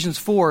deal. In Ephesians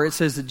 4, it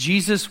says that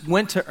Jesus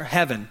went to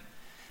heaven,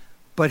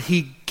 but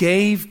he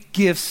gave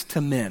gifts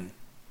to men.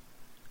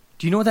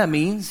 Do you know what that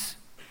means?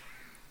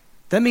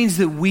 That means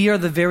that we are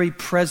the very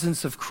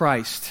presence of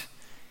Christ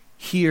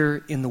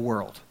here in the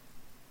world.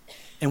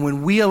 And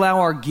when we allow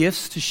our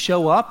gifts to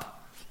show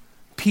up,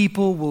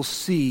 people will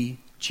see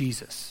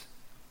Jesus.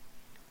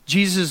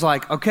 Jesus is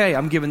like, okay,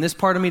 I'm giving this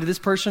part of me to this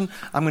person.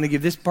 I'm going to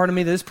give this part of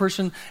me to this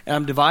person. And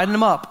I'm dividing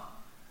them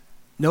up.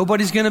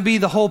 Nobody's going to be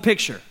the whole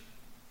picture.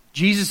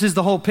 Jesus is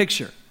the whole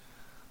picture.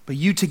 But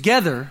you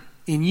together,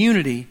 in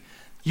unity,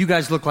 you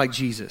guys look like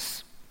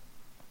Jesus.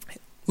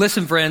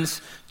 Listen,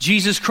 friends,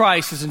 Jesus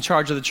Christ is in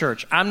charge of the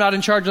church. I'm not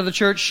in charge of the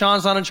church.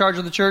 Sean's not in charge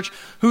of the church.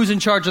 Who's in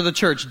charge of the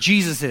church?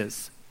 Jesus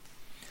is.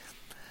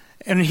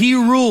 And he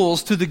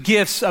rules through the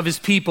gifts of his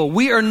people.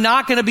 We are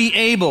not going to be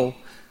able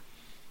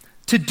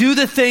to do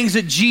the things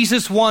that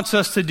Jesus wants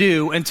us to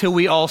do until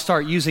we all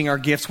start using our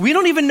gifts. We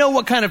don't even know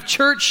what kind of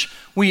church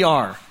we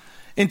are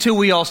until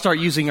we all start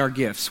using our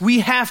gifts. We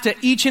have to,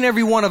 each and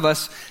every one of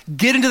us,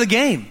 get into the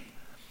game.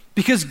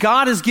 Because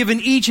God has given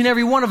each and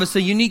every one of us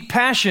a unique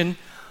passion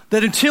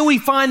that until we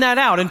find that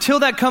out, until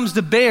that comes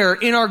to bear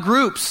in our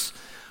groups,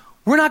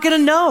 we're not going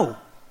to know.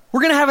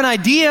 We're going to have an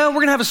idea, we're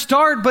going to have a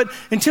start, but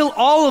until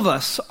all of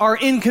us are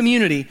in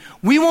community,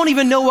 we won't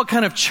even know what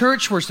kind of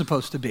church we're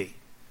supposed to be.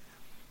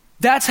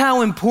 That's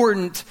how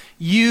important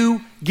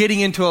you getting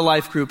into a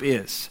life group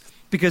is.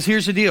 Because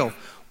here's the deal.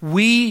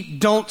 We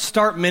don't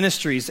start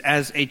ministries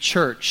as a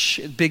church,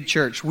 a big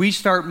church. We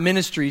start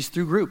ministries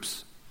through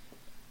groups.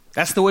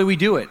 That's the way we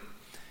do it.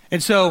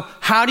 And so,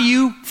 how do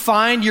you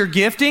find your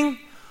gifting?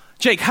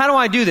 Jake, how do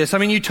I do this? I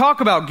mean, you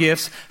talk about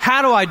gifts.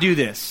 How do I do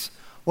this?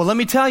 Well, let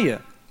me tell you.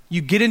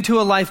 You get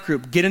into a life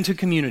group, get into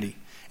community,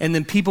 and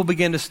then people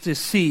begin to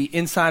see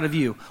inside of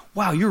you,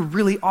 wow, you're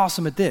really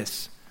awesome at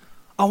this.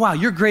 Oh, wow,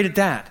 you're great at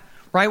that.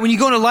 Right? When you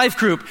go in a life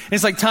group,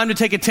 it's like time to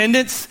take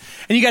attendance,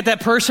 and you got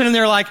that person, and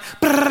they're like,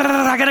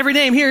 I got every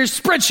name. Here's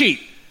a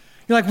spreadsheet.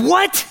 You're like,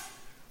 what?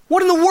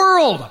 What in the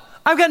world?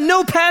 I've got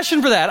no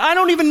passion for that. I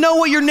don't even know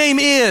what your name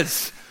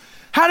is.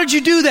 How did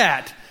you do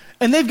that?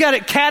 And they've got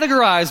it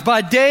categorized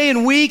by day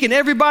and week and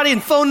everybody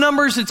and phone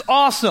numbers. It's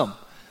awesome.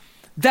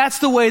 That's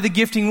the way the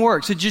gifting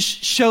works. It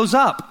just shows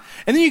up.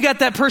 And then you got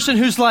that person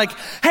who's like,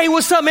 hey,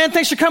 what's up, man?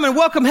 Thanks for coming.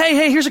 Welcome.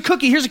 Hey, here's a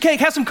cookie. Here's a cake.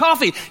 Have some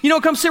coffee. You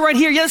know, come sit right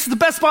here. Yeah, this is the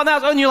best spot in the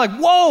house. And you're like,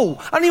 whoa,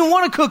 I don't even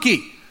want a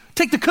cookie.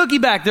 Take the cookie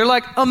back. They're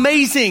like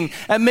amazing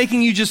at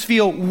making you just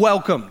feel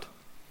welcomed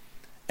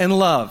and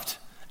loved.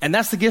 And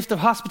that's the gift of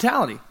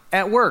hospitality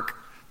at work.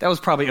 That was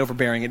probably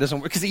overbearing. It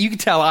doesn't work. Because you can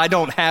tell I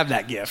don't have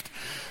that gift.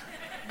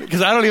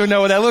 Because I don't even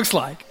know what that looks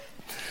like.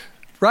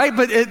 right?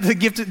 But the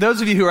gift,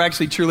 those of you who are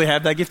actually truly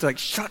have that gift are like,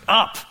 shut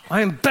up.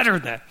 I am better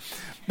than that.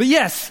 But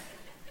yes,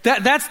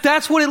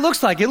 that's what it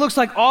looks like. It looks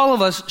like all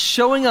of us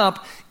showing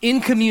up in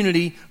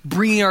community,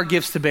 bringing our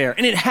gifts to bear.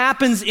 And it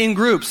happens in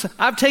groups.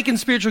 I've taken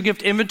spiritual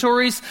gift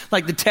inventories,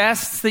 like the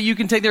tests that you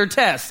can take. There are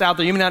tests out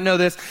there. You may not know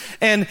this.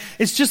 And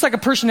it's just like a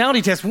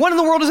personality test. What in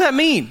the world does that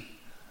mean?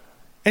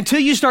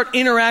 Until you start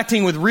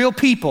interacting with real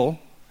people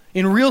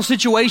in real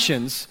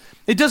situations,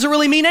 it doesn't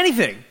really mean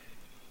anything.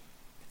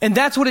 And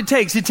that's what it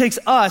takes. It takes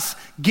us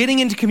getting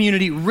into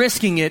community,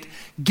 risking it,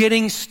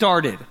 getting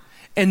started.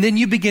 And then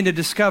you begin to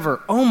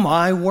discover, oh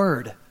my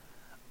word,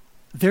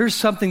 there's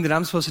something that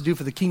I'm supposed to do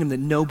for the kingdom that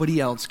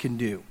nobody else can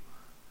do.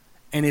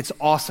 And it's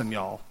awesome,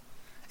 y'all.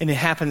 And it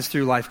happens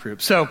through life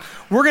groups. So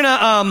we're going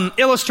to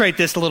illustrate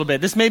this a little bit.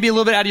 This may be a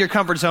little bit out of your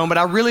comfort zone, but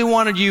I really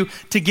wanted you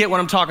to get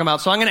what I'm talking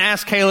about. So I'm going to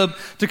ask Caleb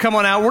to come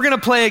on out. We're going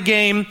to play a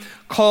game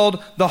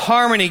called the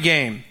Harmony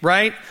Game,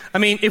 right? I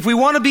mean, if we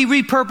want to be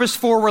repurposed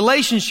for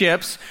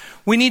relationships,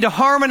 we need to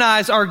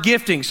harmonize our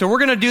gifting. So we're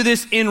going to do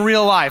this in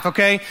real life,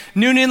 okay?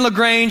 Noonan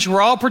LaGrange,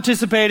 we're all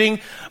participating.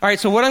 All right,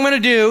 so what I'm going to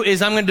do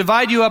is I'm going to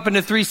divide you up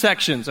into 3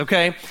 sections,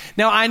 okay?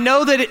 Now, I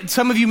know that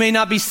some of you may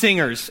not be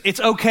singers. It's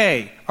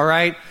okay, all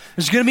right?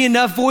 There's going to be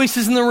enough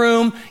voices in the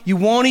room, you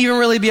won't even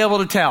really be able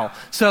to tell.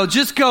 So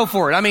just go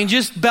for it. I mean,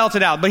 just belt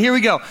it out. But here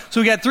we go. So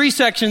we got 3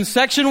 sections.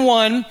 Section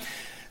 1,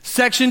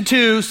 Section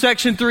 2,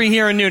 Section 3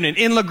 here in Noonan.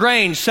 In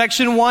LaGrange,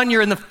 Section 1,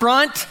 you're in the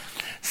front.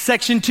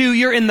 Section 2,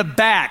 you're in the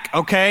back,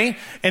 okay?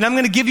 And I'm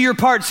going to give you your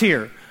parts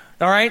here,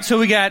 all right? So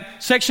we got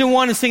Section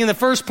 1 is singing the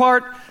first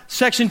part.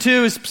 Section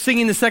 2 is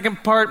singing the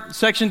second part.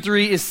 Section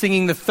 3 is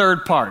singing the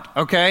third part,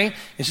 okay?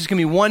 It's just going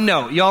to be one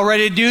note. Y'all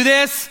ready to do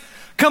this?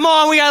 Come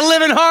on, we got to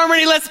live in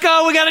harmony. Let's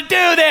go. We got to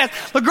do this.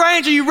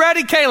 LaGrange, are you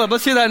ready? Caleb,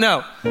 let's hear that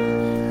note.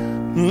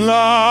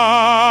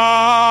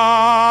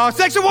 La.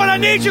 Section 1, I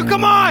need you.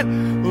 Come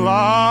on.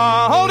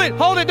 La. Hold it.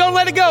 Don't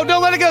let it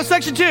go.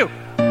 Section 2.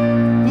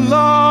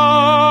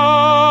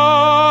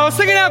 La.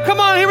 Sing it out. Come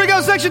on. Here we go.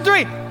 Section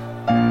 3.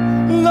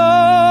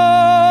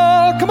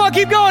 La. Come on.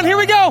 Keep going. Here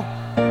we go.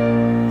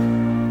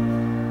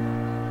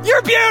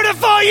 You're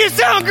beautiful. You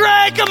sound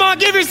great. Come on.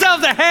 Give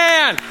yourselves a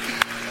hand.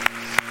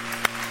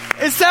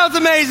 It sounds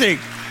amazing.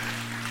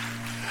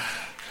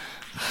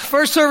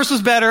 First service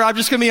was better. I'm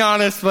just going to be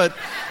honest, but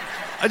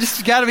I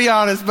just got to be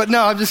honest. But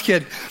no, I'm just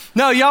kidding.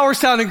 No, y'all were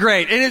sounding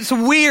great. And it's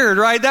weird,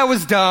 right? That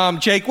was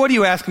dumb. Jake, what are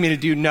you asking me to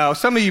do? No.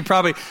 Some of you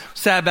probably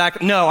sat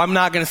back. No, I'm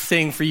not going to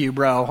sing for you,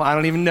 bro. I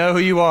don't even know who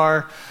you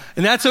are.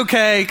 And that's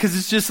okay, because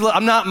it's just,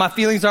 my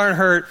feelings aren't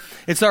hurt.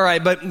 It's all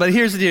right. But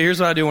here's the deal. Here's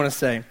what I do want to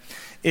say,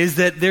 is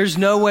that there's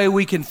no way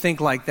we can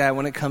think like that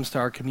when it comes to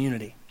our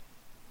community.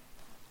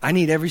 I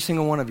need every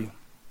single one of you.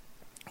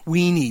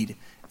 We need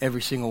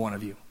every single one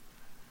of you.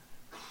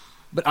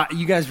 But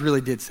you guys really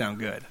did sound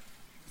good.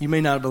 You may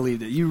not have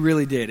believed it. You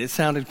really did. It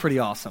sounded pretty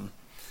awesome.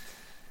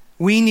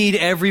 We need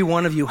every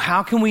one of you.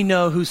 How can we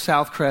know who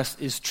Southcrest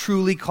is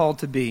truly called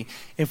to be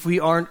if we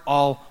aren't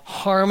all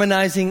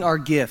harmonizing our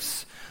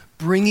gifts,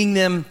 bringing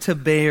them to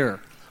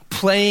bear,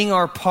 playing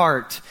our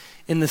part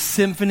in the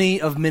symphony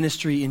of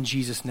ministry in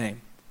Jesus'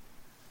 name?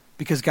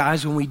 Because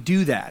guys, when we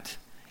do that,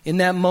 in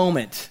that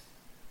moment,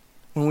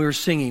 when we were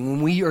singing,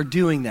 when we are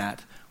doing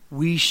that,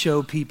 we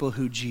show people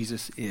who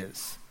Jesus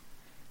is.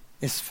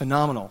 It's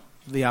phenomenal,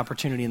 the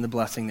opportunity and the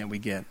blessing that we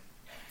get.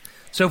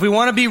 So if we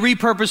want to be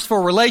repurposed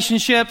for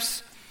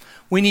relationships,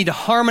 we need to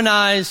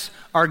harmonize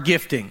our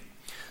gifting.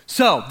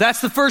 So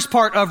that's the first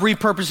part of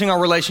repurposing our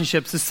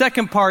relationships. The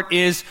second part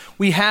is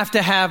we have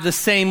to have the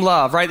same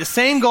love, right? The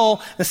same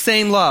goal, the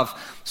same love.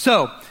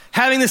 So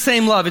having the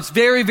same love, it's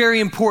very, very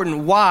important.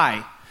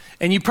 Why?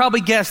 And you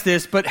probably guessed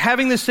this, but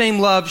having the same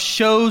love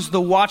shows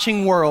the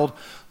watching world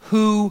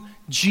who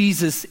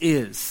Jesus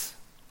is.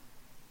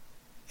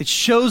 It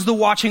shows the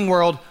watching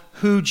world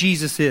who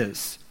Jesus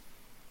is.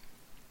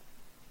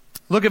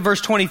 Look at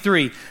verse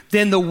 23.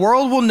 Then the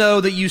world will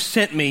know that you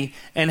sent me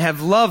and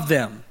have loved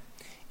them,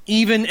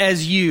 even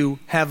as you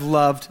have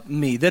loved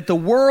me. That the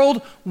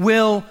world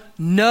will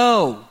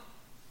know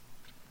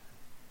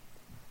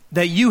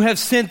that you have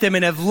sent them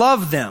and have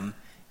loved them,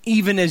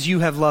 even as you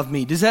have loved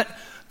me. The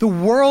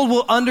world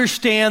will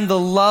understand the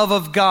love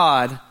of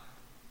God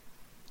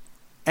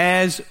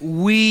as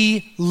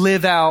we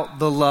live out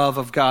the love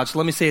of God. So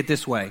let me say it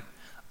this way.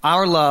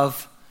 Our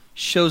love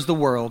shows the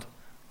world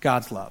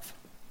God's love.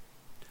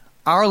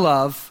 Our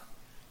love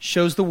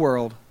shows the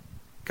world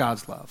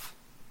God's love.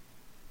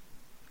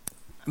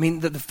 I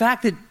mean, the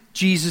fact that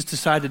Jesus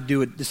decided to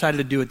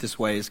do it this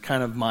way is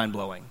kind of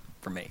mind-blowing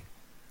for me.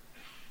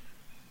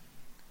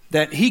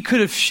 That he could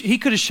have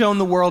shown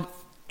the world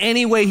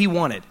any way he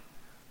wanted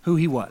who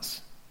he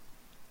was.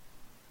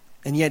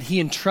 And yet he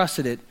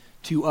entrusted it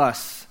to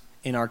us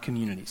in our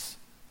communities.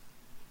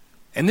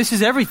 And this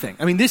is everything.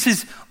 I mean, this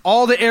is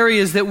all the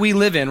areas that we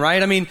live in,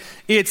 right? I mean,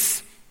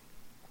 it's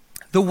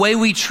the way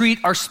we treat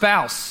our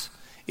spouse.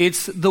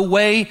 It's the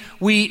way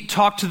we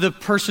talk to the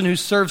person who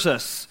serves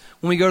us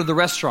when we go to the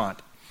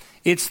restaurant.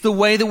 It's the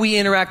way that we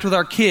interact with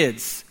our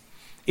kids.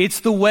 It's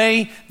the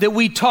way that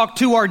we talk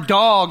to our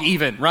dog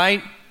even,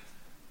 right?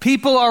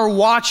 People are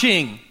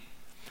watching.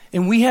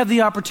 And we have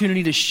the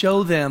opportunity to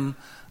show them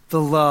the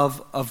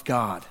love of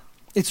God.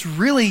 It's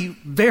really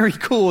very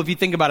cool if you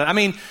think about it. I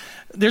mean,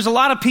 there's a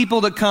lot of people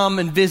that come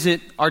and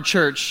visit our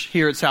church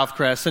here at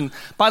Southcrest. And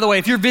by the way,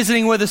 if you're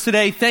visiting with us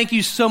today, thank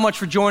you so much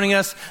for joining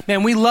us.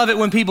 Man, we love it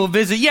when people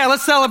visit. Yeah,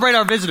 let's celebrate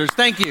our visitors.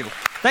 Thank you.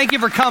 Thank you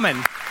for coming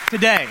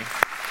today.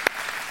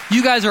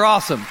 You guys are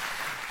awesome.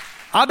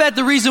 I bet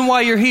the reason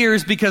why you're here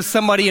is because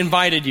somebody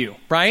invited you,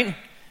 right?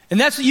 And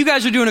that's what you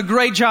guys are doing a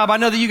great job. I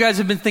know that you guys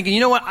have been thinking, you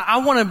know what? I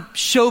want to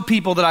show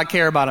people that I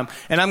care about them,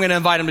 and I'm going to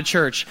invite them to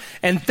church.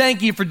 And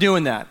thank you for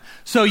doing that.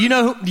 So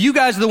you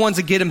guys are the ones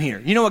that get them here.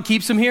 You know what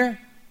keeps them here?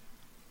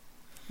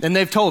 And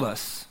they've told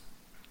us.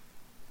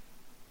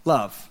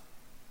 Love.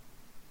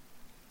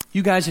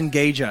 You guys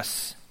engage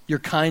us. You're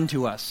kind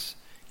to us.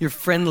 You're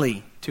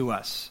friendly to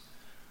us.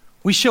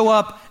 We show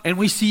up and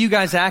we see you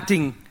guys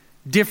acting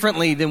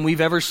differently than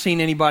we've ever seen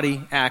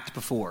anybody act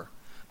before.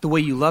 The way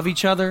you love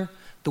each other,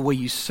 the way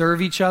you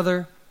serve each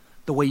other,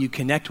 the way you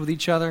connect with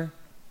each other,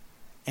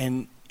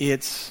 and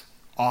it's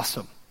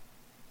awesome.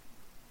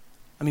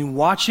 I mean,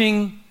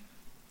 watching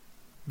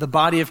the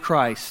body of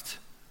Christ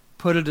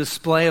put a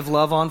display of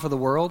love on for the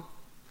world,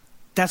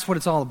 that's what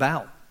it's all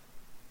about.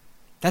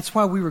 That's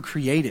why we were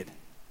created.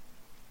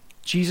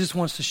 Jesus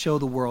wants to show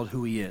the world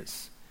who he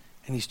is,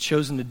 and he's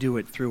chosen to do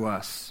it through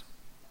us.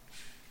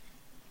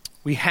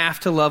 We have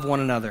to love one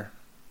another.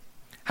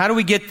 How do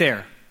we get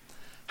there?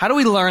 How do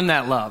we learn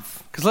that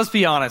love? Because let's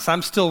be honest,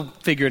 I'm still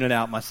figuring it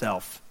out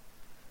myself.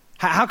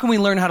 How can we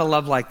learn how to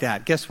love like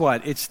that? Guess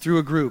what? It's through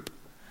a group.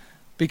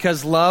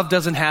 Because love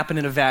doesn't happen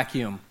in a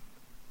vacuum.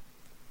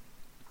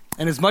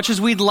 And as much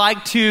as we'd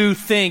like to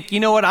think, you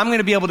know what, I'm going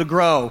to be able to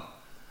grow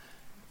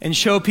and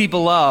show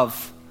people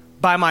love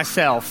by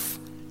myself,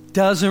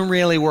 doesn't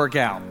really work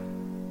out.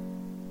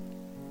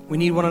 We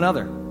need one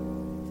another.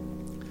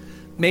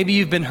 Maybe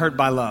you've been hurt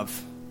by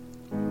love.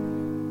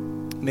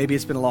 Maybe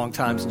it's been a long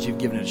time since you've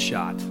given it a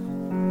shot.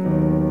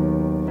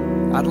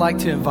 I'd like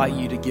to invite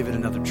you to give it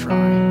another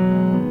try.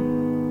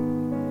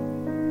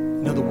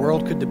 You know, the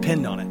world could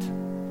depend on it.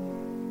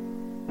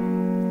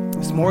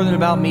 It's more than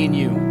about me and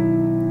you.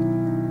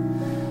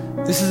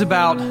 This is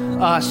about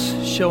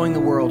us showing the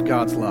world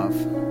God's love.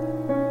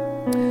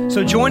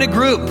 So join a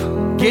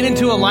group. Get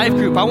into a life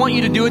group. I want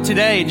you to do it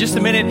today. In just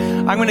a minute,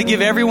 I'm going to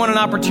give everyone an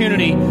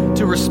opportunity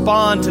to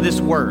respond to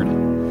this word.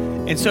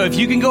 And so if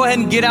you can go ahead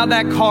and get out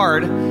that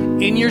card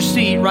in your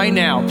seat right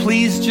now,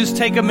 please just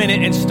take a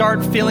minute and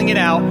start filling it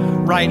out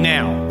right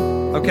now,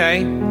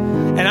 okay?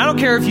 And I don't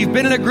care if you've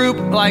been in a group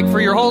like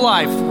for your whole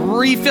life,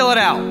 refill it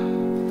out,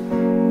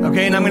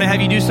 okay? And I'm going to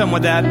have you do something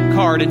with that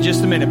card in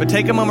just a minute. But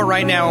take a moment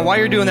right now, and while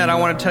you're doing that, I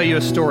want to tell you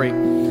a story.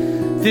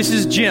 This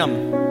is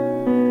Jim.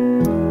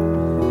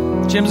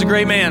 Jim's a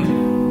great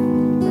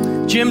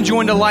man. Jim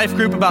joined a life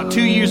group about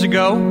 2 years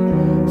ago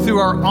through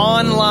our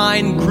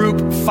online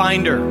group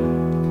finder.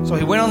 So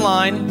he went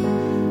online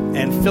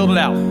and filled it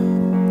out.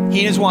 He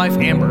and his wife,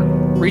 Amber,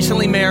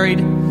 recently married.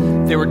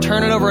 They were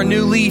turning over a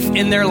new leaf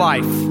in their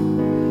life.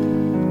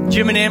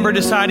 Jim and Amber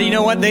decided, you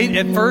know what?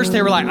 At first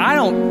they were like, I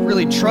don't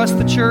really trust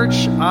the church.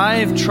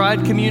 I've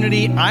tried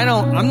community.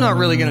 I'm not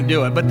really going to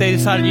do it. But they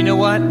decided, you know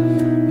what?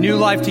 New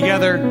life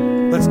together.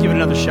 Let's give it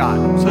another shot.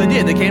 So they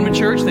did. They came to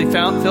church. They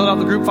filled out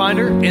the group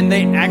finder, and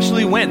they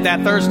actually went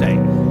that Thursday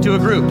to a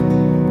group.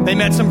 They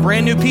met some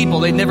brand new people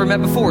they'd never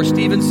met before,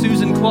 Steve and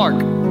Susan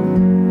Clark.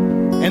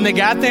 And they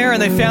got there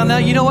and they found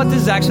out, you know what,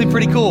 this is actually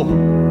pretty cool.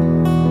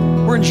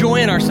 We're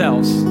enjoying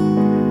ourselves.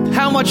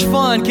 How much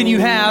fun can you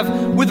have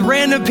with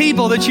random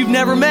people that you've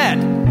never met?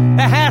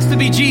 That has to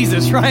be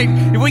Jesus, right?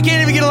 If we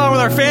can't even get along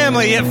with our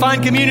family, yet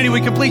find community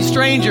with complete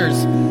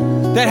strangers,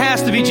 that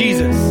has to be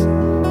Jesus.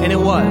 And it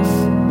was.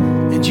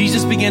 And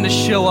Jesus began to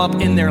show up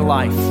in their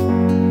life.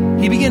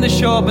 He began to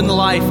show up in the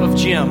life of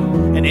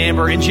Jim and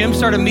Amber. And Jim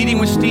started meeting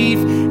with Steve,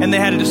 and they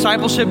had a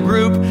discipleship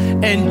group,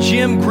 and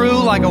Jim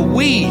grew like a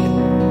weed.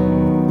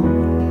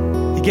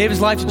 He gave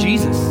his life to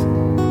Jesus. He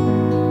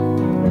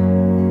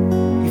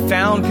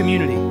found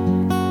community.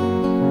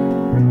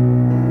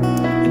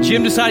 And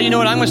Jim decided, you know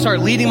what, I'm going to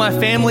start leading my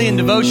family in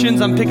devotions.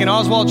 I'm picking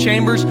Oswald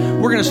Chambers.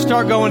 We're going to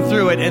start going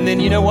through it. And then,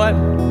 you know what?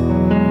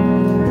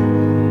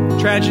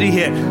 Tragedy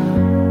hit.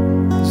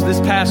 So this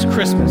past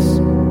Christmas,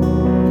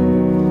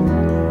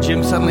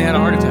 Jim suddenly had a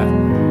heart attack.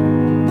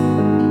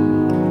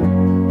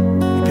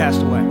 He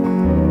passed away.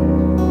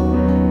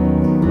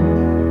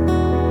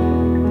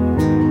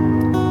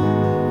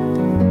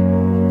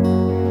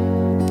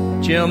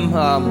 Jim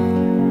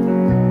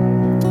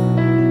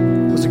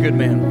was a good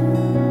man.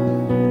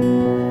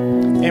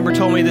 Amber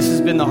told me this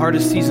has been the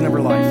hardest season of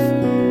her life.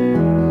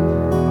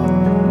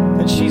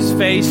 That she's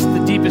faced the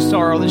deepest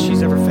sorrow that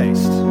she's ever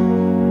faced.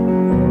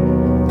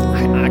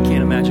 I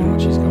can't imagine what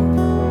she's going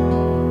through.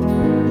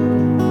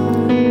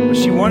 But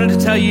she wanted me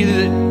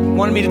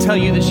to tell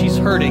you that she's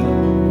hurting,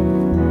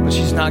 but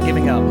she's not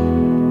giving up.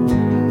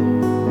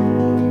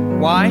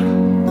 Why?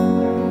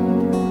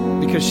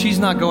 Because she's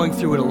not going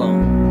through it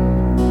alone.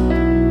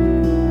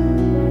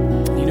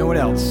 You know what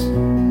else?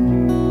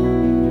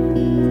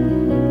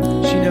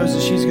 She knows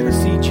that she's going to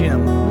see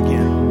gym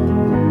again.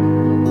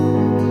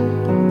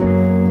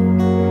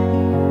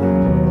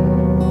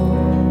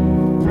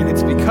 And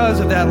it's because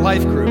of that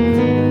life group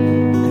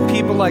and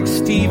people like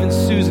Steve and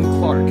Susan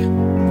Clark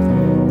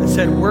that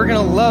said, we're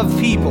going to love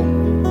people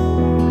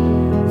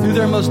through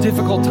their most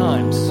difficult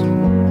times,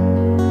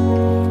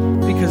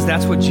 because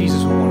that's what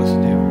Jesus would want us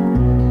to do.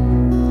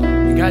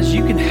 And guys,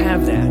 you can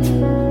have that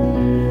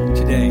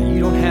today. You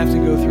don't have to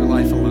go through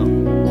life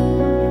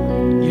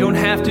alone. You don't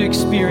have to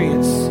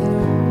experience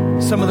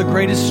some of the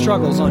greatest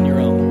struggles on your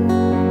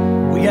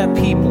own. We got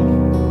people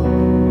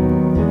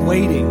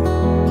waiting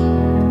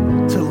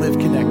to live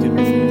connected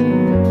with you.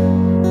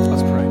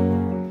 Let's pray.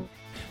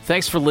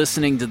 Thanks for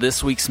listening to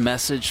this week's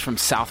message from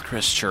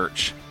Southcrest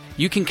Church.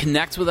 You can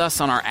connect with us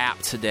on our app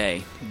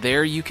today.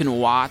 There you can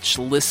watch,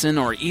 listen,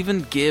 or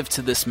even give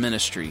to this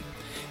ministry.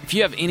 If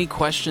you have any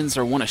questions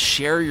or want to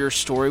share your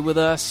story with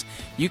us,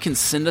 you can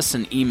send us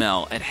an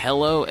email at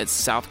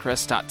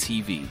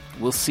hello@southcrest.tv.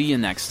 We'll see you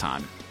next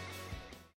time.